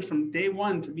trained from day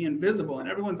one to be invisible, and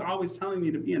everyone's always telling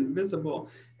me to be invisible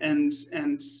and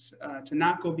to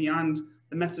not go beyond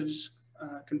the message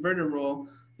converter role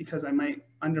because I might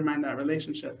undermine that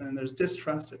relationship, and there's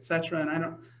distrust, etc. And I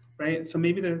don't, right? So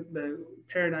maybe the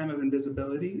paradigm of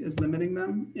invisibility is limiting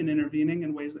them in intervening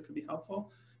in ways that could be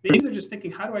helpful. Maybe they're just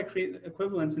thinking, how do I create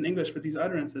equivalence in English for these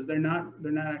utterances? They're not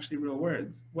actually real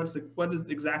words. What does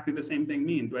exactly the same thing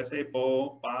mean? Do I say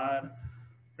po, par,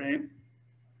 right?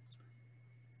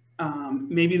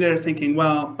 maybe they're thinking,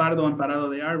 well, pardo and parado,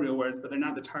 they are real words, but they're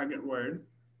not the target word,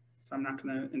 so I'm not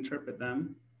going to interpret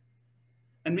them.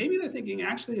 And maybe they're thinking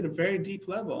actually at a very deep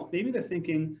level. Maybe they're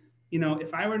thinking, you know,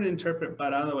 if I were to interpret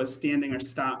parado as standing or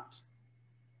stopped,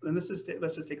 then let's just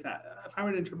take that. If I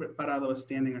were to interpret parado as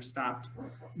standing or stopped,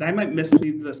 that might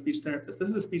mislead the speech therapist. This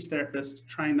is a speech therapist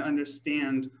trying to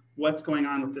understand what's going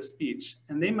on with this speech.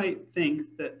 And they might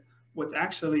think that what's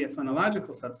actually a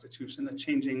phonological substitution, a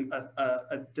changing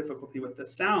a difficulty with the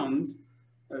sounds,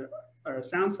 or a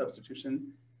sound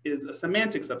substitution, is a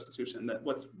semantic substitution, that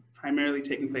what's primarily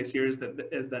taking place here is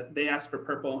that they ask for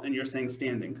purple and you're saying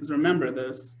standing. Because remember,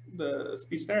 the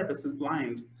speech therapist is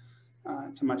blind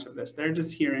to much of this. They're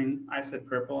just hearing, I said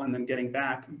purple, and then getting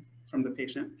back from the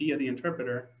patient via the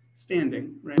interpreter,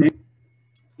 standing, right?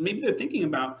 Maybe they're thinking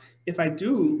about, if I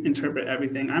do interpret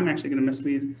everything, I'm actually going to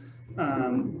mislead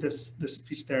this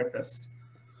speech therapist.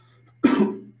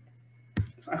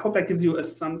 I hope that gives you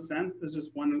some sense. This is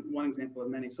just one example of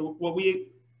many. So what we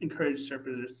encourage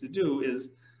interpreters to do is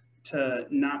to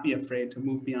not be afraid to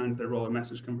move beyond their role of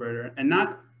message converter, and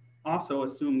not also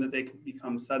assume that they could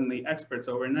become suddenly experts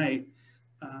overnight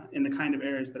in the kind of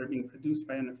errors that are being produced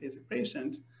by an aphasic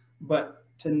patient, but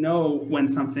to know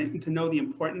the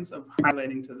importance of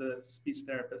highlighting to the speech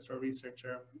therapist or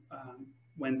researcher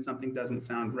when something doesn't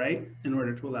sound right, in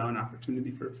order to allow an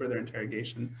opportunity for further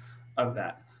interrogation of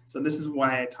that. So this is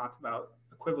why I talk about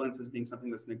equivalence as being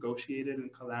something that's negotiated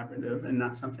and collaborative, and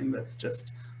not something that's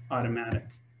just automatic.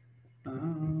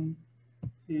 And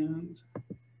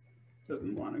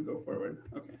doesn't want to go forward.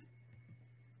 Okay.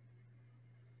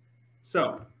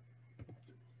 So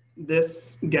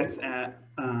this gets at,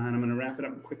 and I'm going to wrap it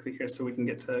up quickly here so we can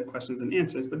get to questions and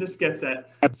answers, but this gets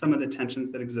at some of the tensions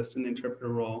that exist in the interpreter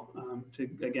role, to,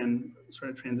 again,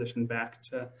 sort of transition back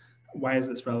to why is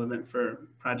this relevant for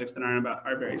projects that aren't about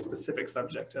our very specific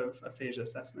subject of aphasia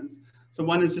assessments. So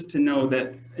one is just to know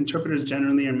that interpreters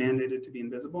generally are mandated to be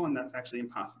invisible, and that's actually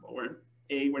impossible.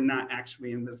 We're not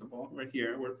actually invisible. We're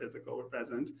here, we're physical, we're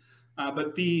present.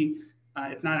 But B,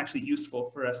 it's not actually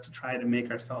useful for us to try to make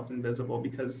ourselves invisible,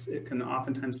 because it can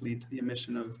oftentimes lead to the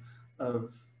omission of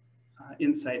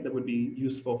insight that would be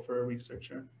useful for a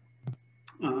researcher.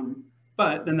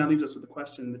 But then that leaves us with the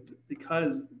question that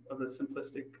because of the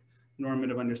simplistic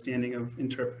normative understanding of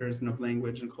interpreters and of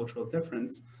language and cultural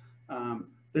difference,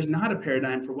 there's not a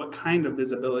paradigm for what kind of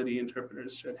visibility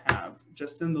interpreters should have.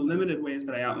 Just in the limited ways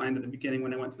that I outlined at the beginning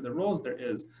when I went through the roles, there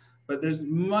is. But there's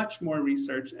much more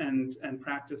research and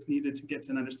practice needed to get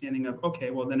to an understanding of,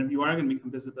 okay, well then if you are going to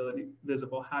become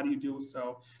visible, how do you do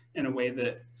so in a way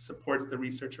that supports the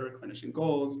researcher or clinician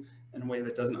goals, in a way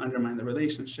that doesn't undermine the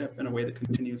relationship, in a way that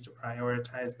continues to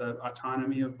prioritize the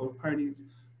autonomy of both parties,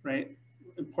 right?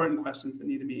 Important questions that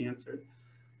need to be answered.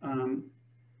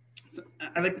 So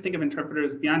I like to think of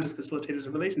interpreters beyond just facilitators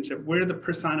of relationship. We're the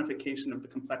personification of the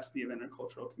complexity of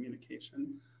intercultural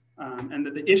communication. And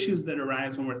that the issues that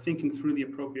arise when we're thinking through the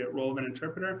appropriate role of an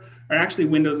interpreter are actually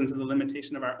windows into the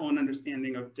limitation of our own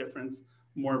understanding of difference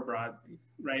more broadly,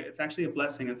 right? It's actually a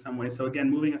blessing in some ways. So again,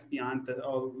 moving us beyond the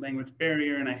language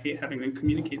barrier, and I hate having to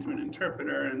communicate through an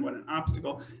interpreter and what an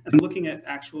obstacle, and looking at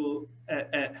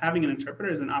at having an interpreter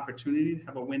as an opportunity to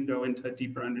have a window into a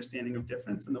deeper understanding of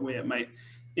difference and the way it might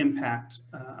impact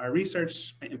our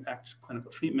research, might impact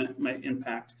clinical treatment, might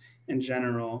impact in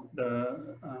general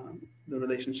the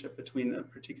relationship between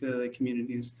particularly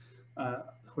communities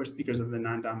who are speakers of the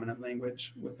non-dominant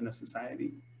language within a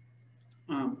society.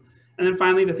 And then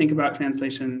finally, to think about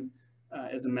translation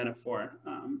as a metaphor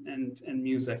and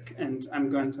music. And I'm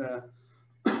going to,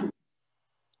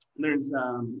 there's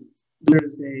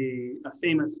a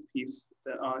famous piece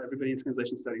that everybody in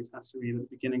translation studies has to read at the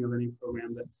beginning of any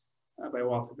program that by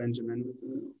Walter Benjamin, who's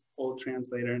an old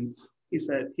translator. And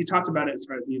he talked about it as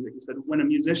far as music. He said, when a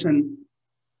musician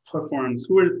performs,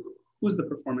 who's the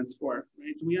performance for,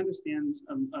 right? Do we understand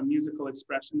a musical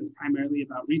expression is primarily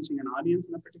about reaching an audience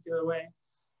in a particular way?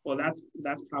 Well,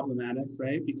 that's problematic,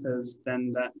 right? Because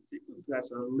then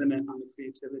that's a limit on the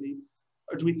creativity.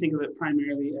 Or do we think of it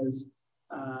primarily as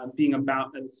being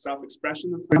about a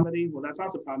self-expression of somebody? Well, that's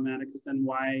also problematic, because then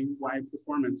why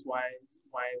performance? Why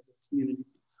the community?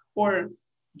 Or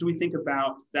do we think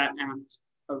about that act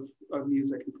of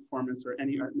music and performance, or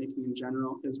any art making in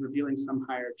general, as revealing some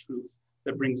higher truth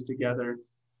that brings together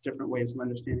different ways of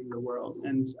understanding the world?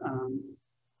 And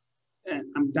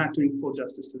I'm not doing full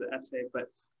justice to the essay, but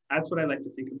that's what I like to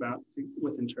think about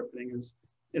with interpreting is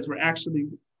we're actually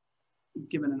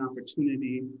given an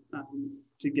opportunity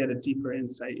to get a deeper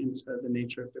insight into the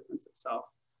nature of difference itself,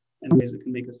 and ways that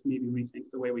can make us maybe rethink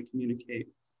the way we communicate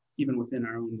even within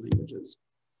our own languages.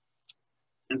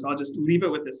 And so I'll just leave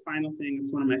it with this final thing.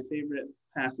 It's one of my favorite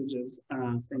passages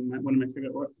from one of my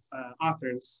favorite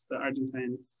authors, the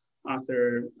Argentine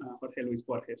author Jorge Luis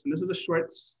Borges. And this is a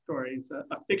short story. It's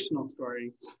a fictional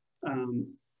story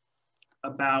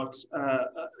about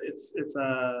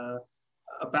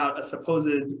about a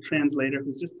supposed translator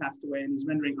who's just passed away, and he's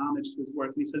rendering homage to his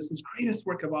work. And he says his greatest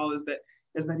work of all is that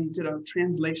he did a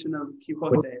translation of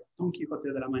Quixote, Don Quixote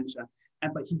de la Mancha,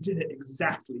 but he did it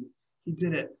exactly. He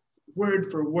did it word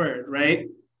for word, right?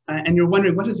 And you're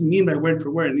wondering, what does he mean by word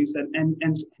for word? And he said, and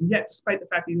yet, despite the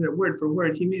fact that he did it word for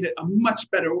word, he made it a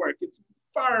much better work. It's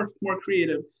far more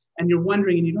creative. And you're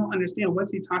wondering, and you don't understand,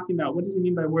 what's he talking about? What does he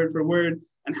mean by word for word?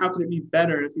 And how could it be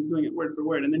better if he's doing it word for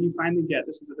word? And then you finally get,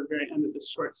 this is at the very end of this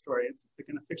short story. It's like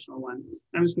a fictional one.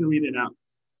 I'm just going to read it out.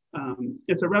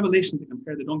 It's a revelation to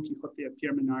compare the Don Quixote of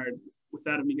Pierre Menard with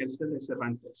that of Miguel de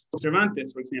Cervantes.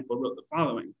 Cervantes, for example, wrote the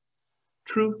following: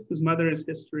 truth, whose mother is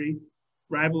history,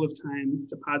 rival of time,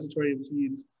 depository of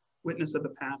deeds, witness of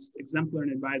the past, exemplar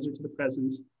and advisor to the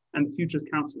present, and the future's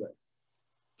counselor.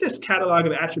 This catalog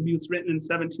of attributes written in the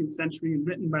 17th century and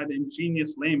written by the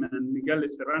ingenious layman Miguel de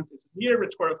Cervantes is mere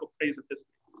rhetorical praise of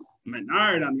history.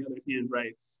 Menard, on the other hand,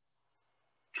 writes,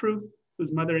 truth,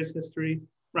 whose mother is history,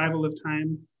 rival of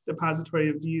time, depository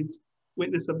of deeds,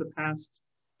 witness of the past,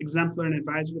 exemplar and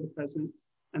advisor to the present,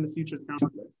 and the future's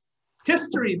counselor.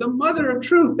 History, the mother of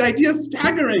truth, the idea is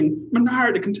staggering.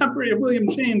 Menard, a contemporary of William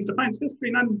James, defines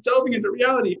history not as delving into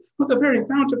reality, but the very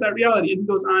fount of that reality. And he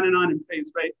goes on in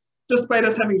praise, right? Despite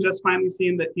us having just finally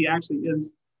seen that he actually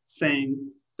is saying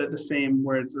that the same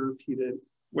words are repeated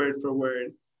word for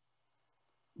word.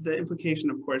 The implication,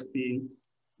 of course, being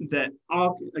that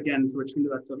all, again, to return to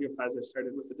that Octavio Paz I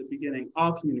started with at the beginning,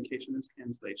 all communication is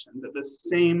translation, that the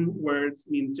same words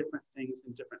mean different things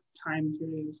in different time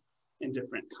periods, in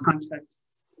different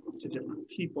contexts, to different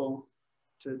people,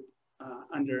 to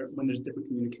when there's different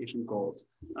communication goals.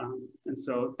 And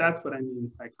so that's what I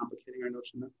mean by complicating our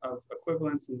notion of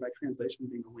equivalence, and by translation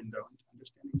being a window into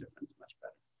understanding difference much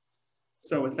better.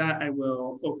 So with that, I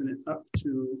will open it up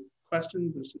to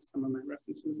questions. There's just some of my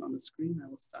references on the screen. I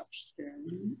will stop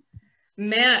sharing.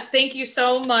 Matt, thank you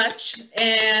so much.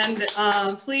 And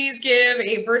please give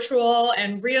a virtual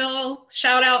and real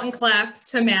shout out and clap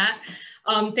to Matt.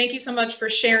 Thank you so much for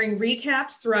sharing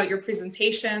recaps throughout your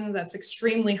presentation. That's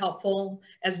extremely helpful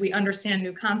as we understand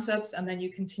new concepts, and then you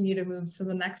continue to move to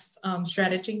the next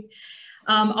strategy.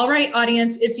 All right,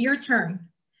 audience, it's your turn.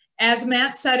 As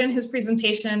Matt said in his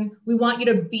presentation, we want you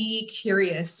to be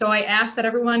curious. So I ask that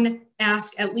everyone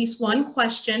ask at least one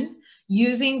question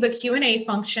using the Q&A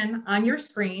function on your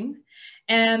screen.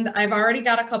 And I've already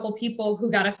got a couple people who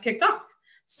got us kicked off.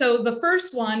 So the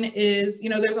first one is,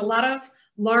 there's a lot of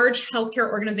large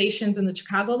healthcare organizations in the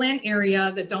Chicagoland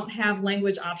area that don't have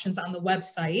language options on the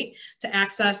website to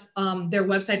access their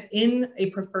website in a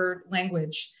preferred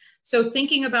language. So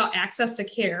thinking about access to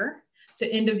care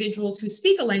to individuals who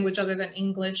speak a language other than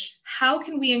English, how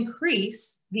can we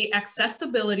increase the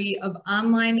accessibility of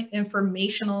online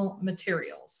informational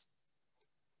materials?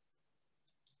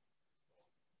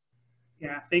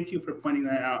 Yeah, thank you for pointing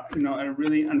that out. A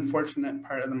really unfortunate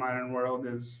part of the modern world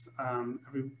is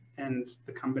and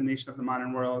the combination of the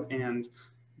modern world and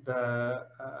the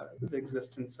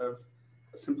existence of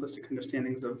simplistic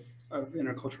understandings of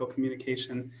intercultural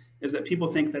communication is that people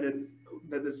think that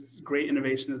this great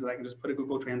innovation is that I can just put a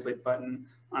Google Translate button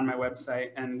on my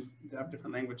website and have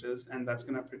different languages, and that's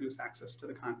going to produce access to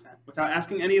the content without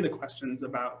asking any of the questions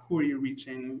about who are you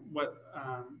reaching, what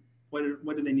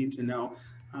do they need to know.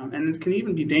 And it can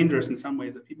even be dangerous in some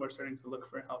ways that people are starting to look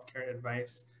for healthcare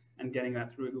advice and getting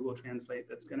that through a Google Translate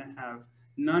that's going to have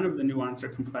none of the nuance or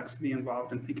complexity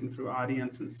involved in thinking through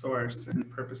audience and source and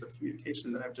purpose of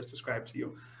communication that I've just described to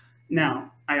you.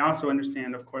 Now, I also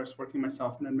understand, of course, working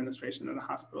myself in administration at a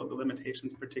hospital, the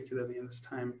limitations, particularly in this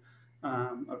time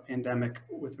of pandemic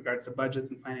with regards to budgets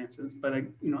and finances. But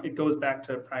it goes back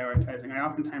to prioritizing. I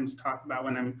oftentimes talk about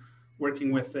when I'm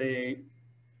working with I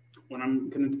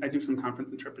do some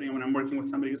conference interpreting, when I'm working with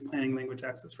somebody who's planning language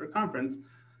access for a conference,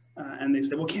 and they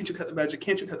say, well, can't you cut the budget?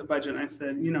 Can't you cut the budget? And I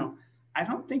said, I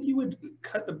don't think you would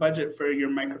cut the budget for your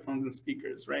microphones and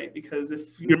speakers, right? Because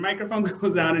if your microphone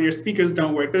goes out and your speakers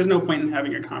don't work, there's no point in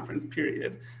having your conference,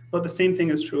 period. But the same thing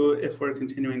is true if we're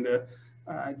continuing to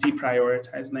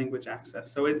deprioritize language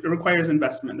access. So it requires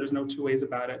investment. There's no two ways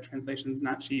about it. Translation is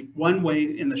not cheap. One way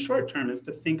in the short term is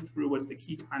to think through what's the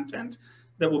key content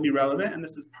that will be relevant. And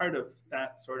this is part of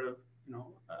that sort of,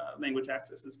 language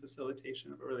access is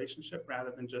facilitation of a relationship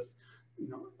rather than just,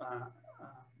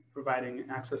 providing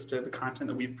access to the content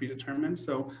that we've predetermined.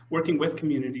 So working with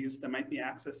communities that might be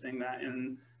accessing that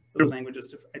in those languages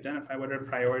to identify what are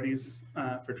priorities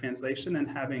for translation, and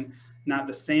having not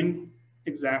the same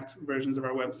exact versions of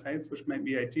our websites, which might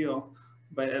be ideal,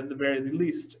 but at the very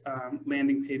least,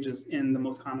 landing pages in the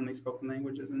most commonly spoken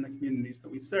languages in the communities that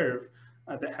we serve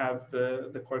that have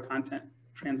the core content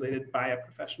translated by a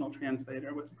professional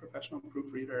translator with a professional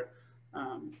proofreader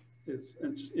is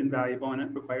just invaluable, and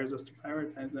it requires us to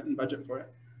prioritize it and budget for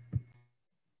it.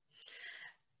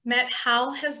 Matt,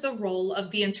 how has the role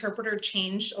of the interpreter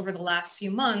changed over the last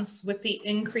few months with the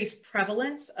increased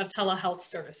prevalence of telehealth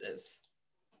services?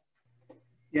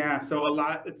 Yeah, so a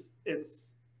lot, it's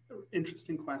an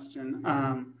interesting question.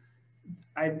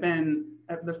 I've been,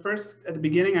 at the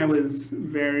beginning, I was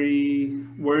very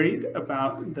worried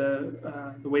about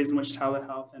the ways in which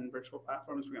telehealth and virtual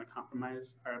platforms were going to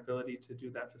compromise our ability to do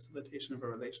that facilitation of a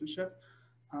relationship.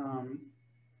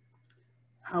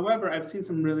 However, I've seen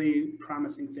some really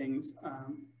promising things.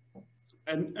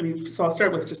 And I mean, so I'll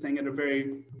start with just saying at a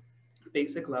very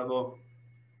basic level,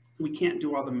 we can't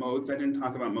do all the modes. I didn't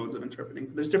talk about modes of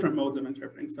interpreting. There's different modes of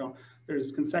interpreting. So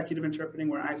there's consecutive interpreting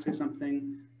where I say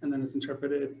something and then it's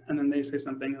interpreted, and then they say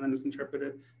something and then it's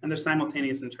interpreted. And there's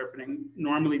simultaneous interpreting,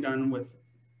 normally done with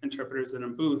interpreters in a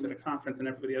booth at a conference, and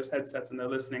everybody has headsets and they're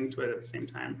listening to it at the same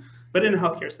time. But in a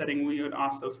healthcare setting, we would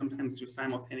also sometimes do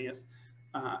simultaneous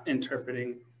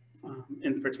interpreting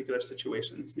in particular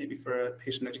situations, maybe for a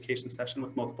patient education session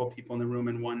with multiple people in the room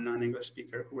and one non-English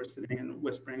speaker who we're sitting and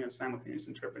whispering and simultaneous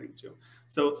interpreting to.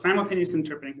 So simultaneous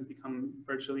interpreting has become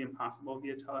virtually impossible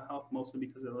via telehealth, mostly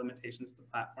because of the limitations of the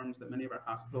platforms that many of our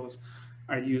hospitals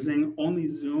are using. Only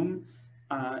Zoom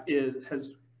has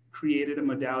created a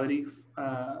modality,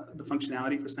 the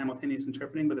functionality for simultaneous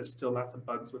interpreting, but there's still lots of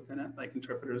bugs within it, like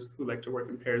interpreters who like to work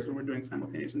in pairs when we're doing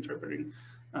simultaneous interpreting.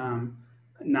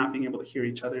 Not being able to hear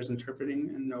each other's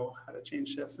interpreting and know how to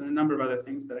change shifts, and a number of other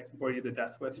things that I can bore you to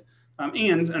death with.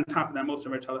 And on top of that, most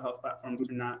of our telehealth platforms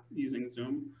are not using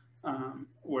Zoom.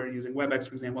 We're using WebEx,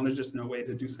 for example, and there's just no way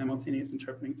to do simultaneous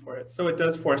interpreting for it. So it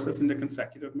does force us into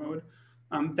consecutive mode.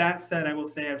 That said, I will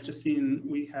say I've just seen,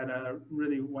 we had a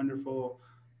really wonderful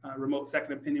remote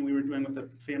second opinion we were doing with a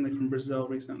family from Brazil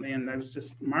recently, and I was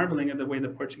just marveling at the way the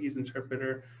Portuguese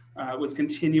interpreter was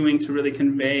continuing to really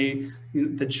convey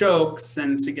the jokes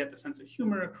and to get the sense of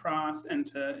humor across and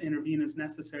to intervene as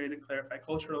necessary to clarify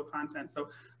cultural content. So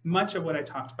much of what I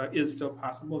talked about is still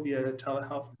possible via a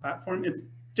telehealth platform. It's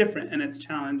different and it's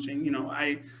challenging. You know,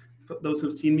 those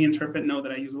who've seen me interpret know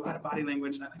that I use a lot of body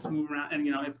language and I like to move around, and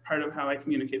it's part of how I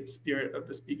communicate the spirit of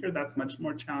the speaker. That's much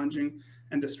more challenging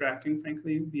and distracting,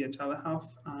 frankly, via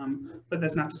telehealth. But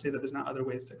that's not to say that there's not other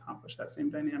ways to accomplish that same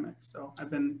dynamic. So I've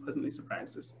been pleasantly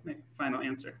surprised is my final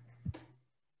answer.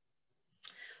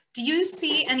 Do you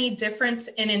see any difference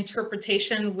in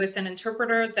interpretation with an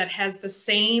interpreter that has the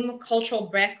same cultural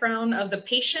background of the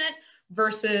patient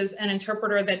versus an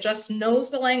interpreter that just knows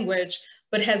the language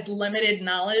but has limited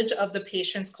knowledge of the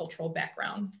patient's cultural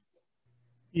background?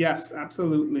 Yes,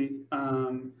 absolutely.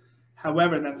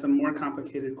 However, that's a more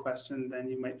complicated question than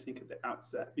you might think at the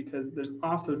outset, because there's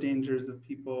also dangers of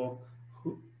people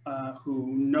who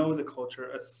know the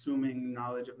culture assuming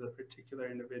knowledge of the particular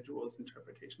individual's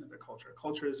interpretation of their culture.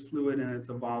 Culture is fluid and it's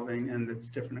evolving and it's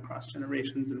different across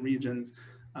generations and regions.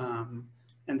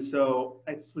 And so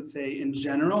I would say in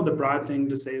general, the broad thing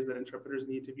to say is that interpreters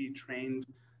need to be trained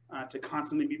to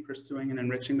constantly be pursuing and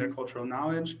enriching their cultural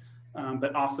knowledge,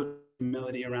 but also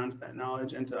humility around that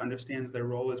knowledge, and to understand that their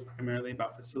role is primarily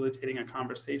about facilitating a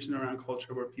conversation around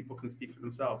culture where people can speak for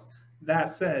themselves.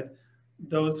 That said,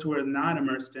 those who are not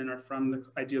immersed in or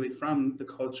ideally from the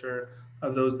culture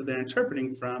of those that they're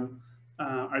interpreting from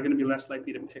are going to be less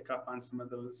likely to pick up on some of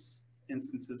those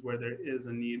instances where there is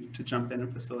a need to jump in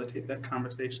and facilitate that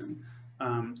conversation.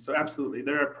 So absolutely,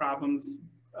 there are problems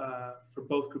for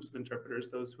both groups of interpreters,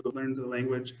 those who have learned the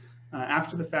language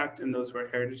after the fact and those who are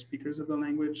heritage speakers of the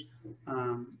language.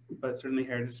 But certainly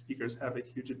heritage speakers have a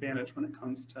huge advantage when it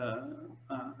comes to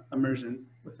immersion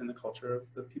within the culture of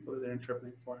the people that they're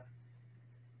interpreting for.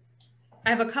 I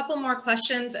have a couple more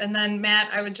questions, and then Matt,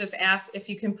 I would just ask if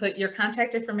you can put your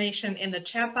contact information in the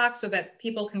chat box so that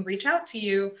people can reach out to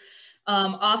you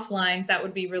offline. That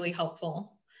would be really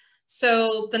helpful.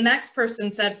 So the next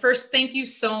person said, first, thank you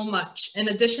so much. In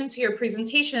addition to your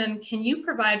presentation, can you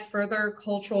provide further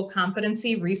cultural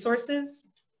competency resources?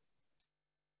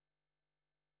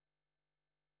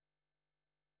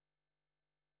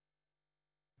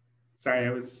 Sorry,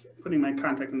 I was putting my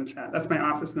contact in the chat. That's my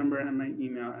office number and my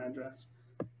email address.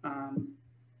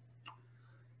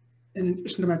 in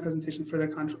addition to my presentation, further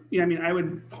I mean, I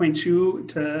would point you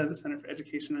to the Center for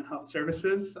Education and Health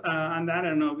Services on that. I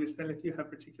don't know if you have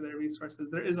particular resources.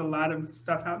 There is a lot of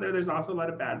stuff out there. There's also a lot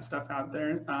of bad stuff out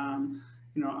there.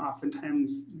 You know,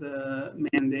 oftentimes the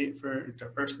mandate for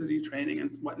diversity training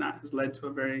and whatnot has led to a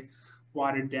very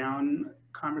watered down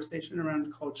conversation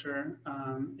around culture.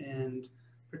 And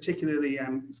particularly,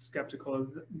 I'm skeptical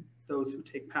of those who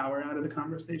take power out of the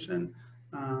conversation.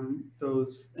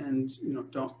 Those you know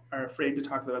are afraid to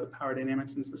talk about the power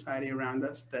dynamics in society around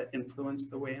us that influence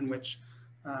the way in which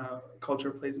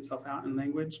culture plays itself out in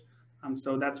language.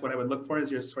 So that's what I would look for as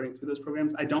you're sorting through those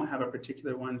programs. I don't have a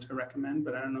particular one to recommend,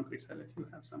 but I don't know, Grisel, if you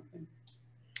have something.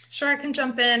 Sure, I can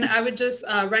jump in. I would just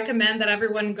recommend that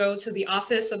everyone go to the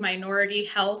Office of Minority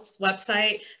Health's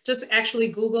website. Just actually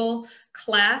Google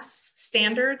class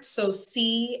standards. So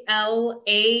CLAS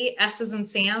as in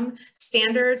Sam,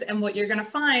 standards. And what you're going to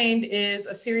find is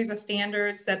a series of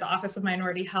standards that the Office of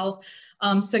Minority Health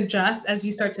suggests as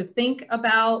you start to think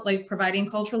about like providing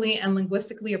culturally and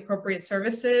linguistically appropriate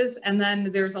services. And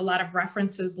then there's a lot of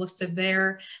references listed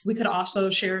there. We could also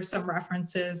share some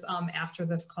references after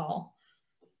this call.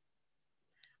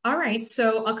 All right,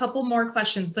 so a couple more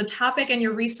questions. The topic and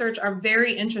your research are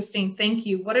very interesting. Thank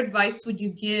you. What advice would you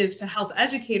give to health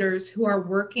educators who are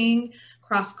working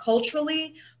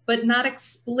cross-culturally, but not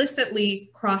explicitly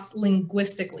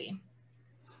cross-linguistically?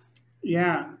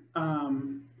 Yeah,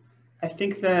 I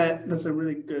think that that's a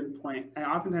really good point. I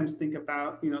oftentimes think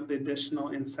about, you know, the additional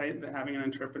insight that having an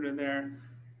interpreter there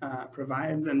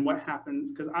provides and what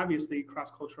happens, because obviously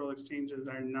cross-cultural exchanges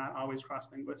are not always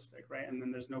cross-linguistic, right? And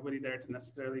then there's nobody there to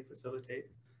necessarily facilitate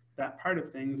that part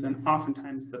of things. And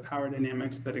oftentimes the power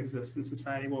dynamics that exist in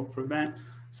society will prevent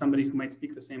somebody who might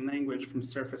speak the same language from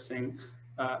surfacing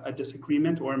a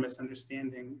disagreement or a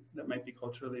misunderstanding that might be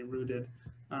culturally rooted.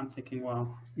 Thinking,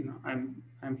 well, you know,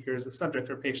 I'm here as a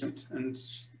subject or patient, and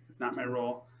it's not my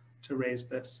role to raise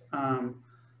this.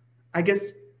 I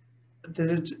guess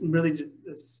that really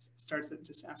just starts at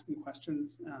just asking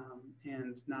questions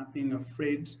and not being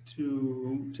afraid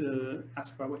to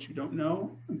ask about what you don't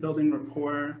know. Building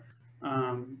rapport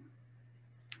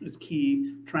is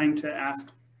key. Trying to ask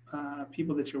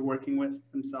people that you're working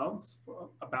with themselves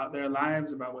about their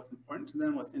lives, about what's important to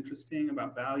them, what's interesting,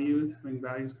 about values, having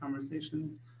values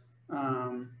conversations.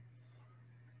 And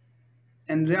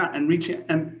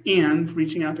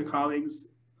reaching out to colleagues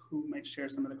who might share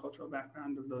some of the cultural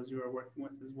background of those you are working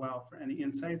with as well for any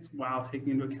insights, while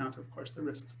taking into account, of course, the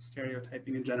risks of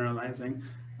stereotyping and generalizing.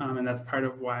 And that's part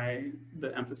of why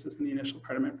the emphasis in the initial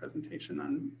part of my presentation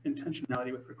on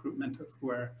intentionality with recruitment of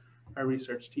who our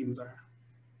research teams are.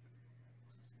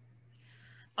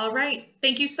 All right,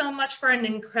 thank you so much for an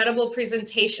incredible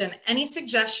presentation. Any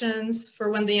suggestions for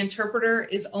when the interpreter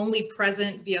is only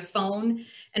present via phone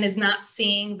and is not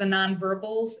seeing the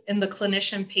nonverbals in the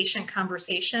clinician-patient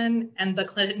conversation and the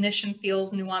clinician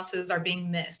feels nuances are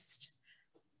being missed?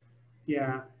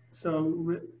 Yeah,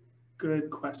 so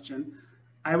good question.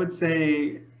 I would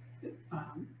say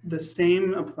the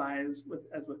same applies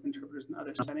as with interpreters in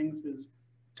other settings is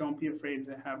don't be afraid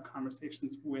to have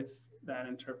conversations with that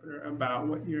interpreter about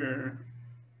what you're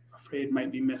afraid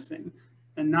might be missing.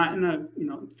 And not in a, you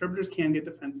know, interpreters can get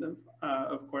defensive,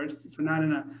 of course. So not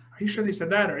in a, are you sure they said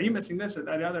that? Or are you missing this or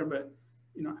that other? But,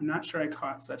 you know, I'm not sure I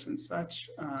caught such and such.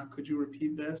 Could you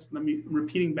repeat this?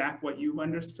 Repeating back what you've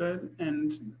understood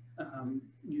and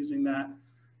using that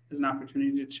as an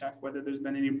opportunity to check whether there's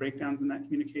been any breakdowns in that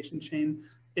communication chain.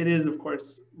 It is, of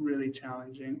course, really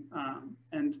challenging.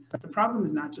 And the problem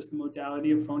is not just the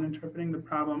modality of phone interpreting. The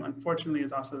problem, unfortunately,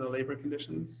 is also the labor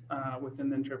conditions within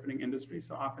the interpreting industry.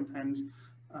 So oftentimes,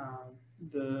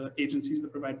 the agencies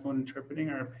that provide phone interpreting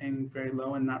are paying very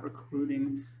low and not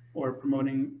recruiting or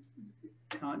promoting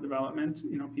talent development.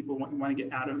 You know, people want to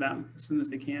get out of them as soon as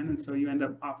they can. And so you end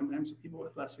up oftentimes with people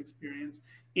with less experience.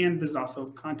 And there's also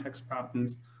context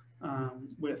problems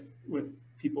with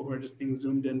people who are just being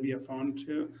zoomed in via phone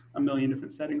to a million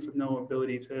different settings with no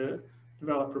ability to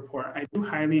develop rapport. I do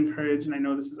highly encourage, and I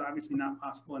know this is obviously not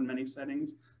possible in many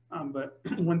settings, but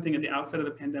one thing at the outset of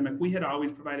the pandemic, we had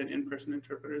always provided in-person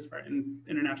interpreters for our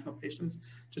international patients,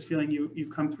 just feeling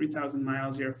you've come 3,000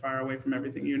 miles, you're far away from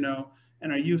everything you know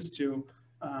and are used to.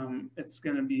 It's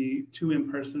going to be too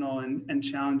impersonal and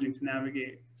challenging to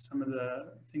navigate some of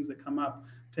the things that come up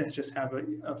to just have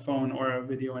a phone or a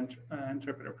video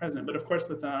interpreter present. But of course,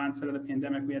 with the onset of the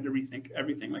pandemic, we had to rethink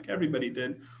everything like everybody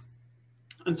did.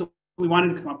 And so we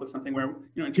wanted to come up with something where,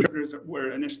 you know, interpreters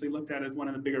were initially looked at as one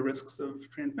of the bigger risks of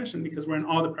transmission because we're in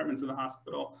all departments of the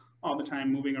hospital all the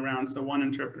time moving around. So one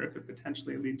interpreter could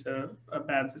potentially lead to a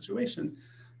bad situation.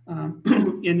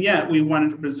 And yet we wanted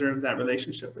to preserve that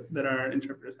relationship that our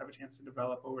interpreters have a chance to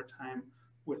develop over time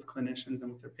with clinicians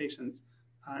and with their patients.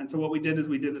 And so what we did is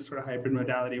we did this sort of hybrid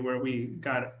modality where we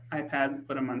got iPads,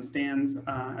 put them on stands.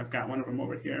 I've got one of them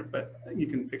over here, but you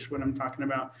can picture what I'm talking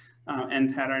about.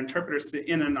 And had our interpreters sit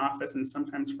in an office and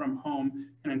sometimes from home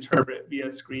and interpret via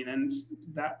screen. And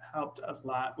that helped a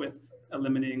lot with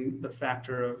eliminating the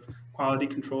factor of quality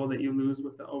control that you lose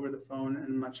with the over the phone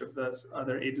and much of the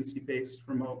other agency-based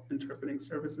remote interpreting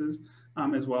services,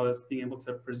 as well as being able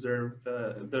to preserve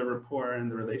the rapport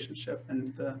and the relationship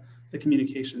and the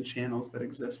communication channels that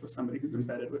exist with somebody who's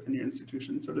embedded within your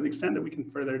institution. So to the extent that we can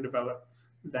further develop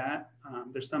that,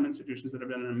 there's some institutions that have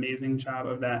done an amazing job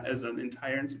of that as an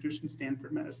entire institution.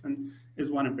 Stanford Medicine is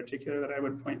one in particular that I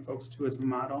would point folks to as a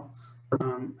model.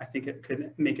 I think it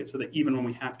could make it so that even when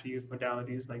we have to use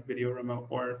modalities like video, remote,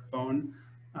 or phone,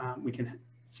 we can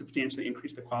substantially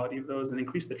increase the quality of those and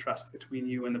increase the trust between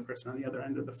you and the person on the other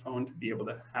end of the phone to be able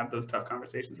to have those tough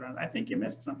conversations around, I think you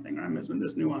missed something, or I'm missing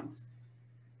this nuance.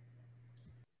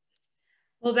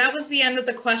 Well, that was the end of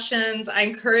the questions. I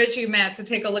encourage you, Matt, to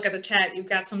take a look at the chat. You've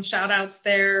got some shout outs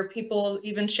there, people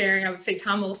even sharing. I would say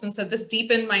Tom Wilson said, this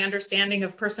deepened my understanding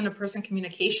of person-to-person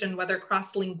communication, whether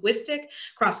cross-linguistic,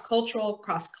 cross-cultural,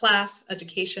 cross-class,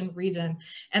 education, region.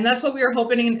 And that's what we were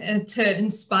hoping to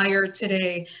inspire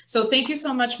today. So thank you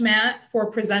so much, Matt,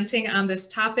 for presenting on this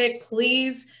topic.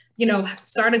 Please,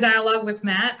 start a dialogue with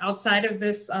Matt outside of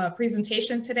this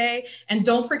presentation today. And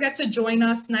don't forget to join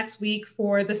us next week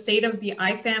for the State of the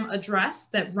IPHAM address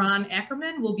that Ron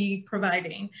Ackerman will be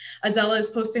providing. Adela is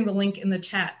posting the link in the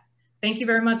chat. Thank you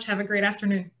very much. Have a great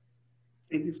afternoon.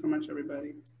 Thank you so much,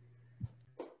 everybody.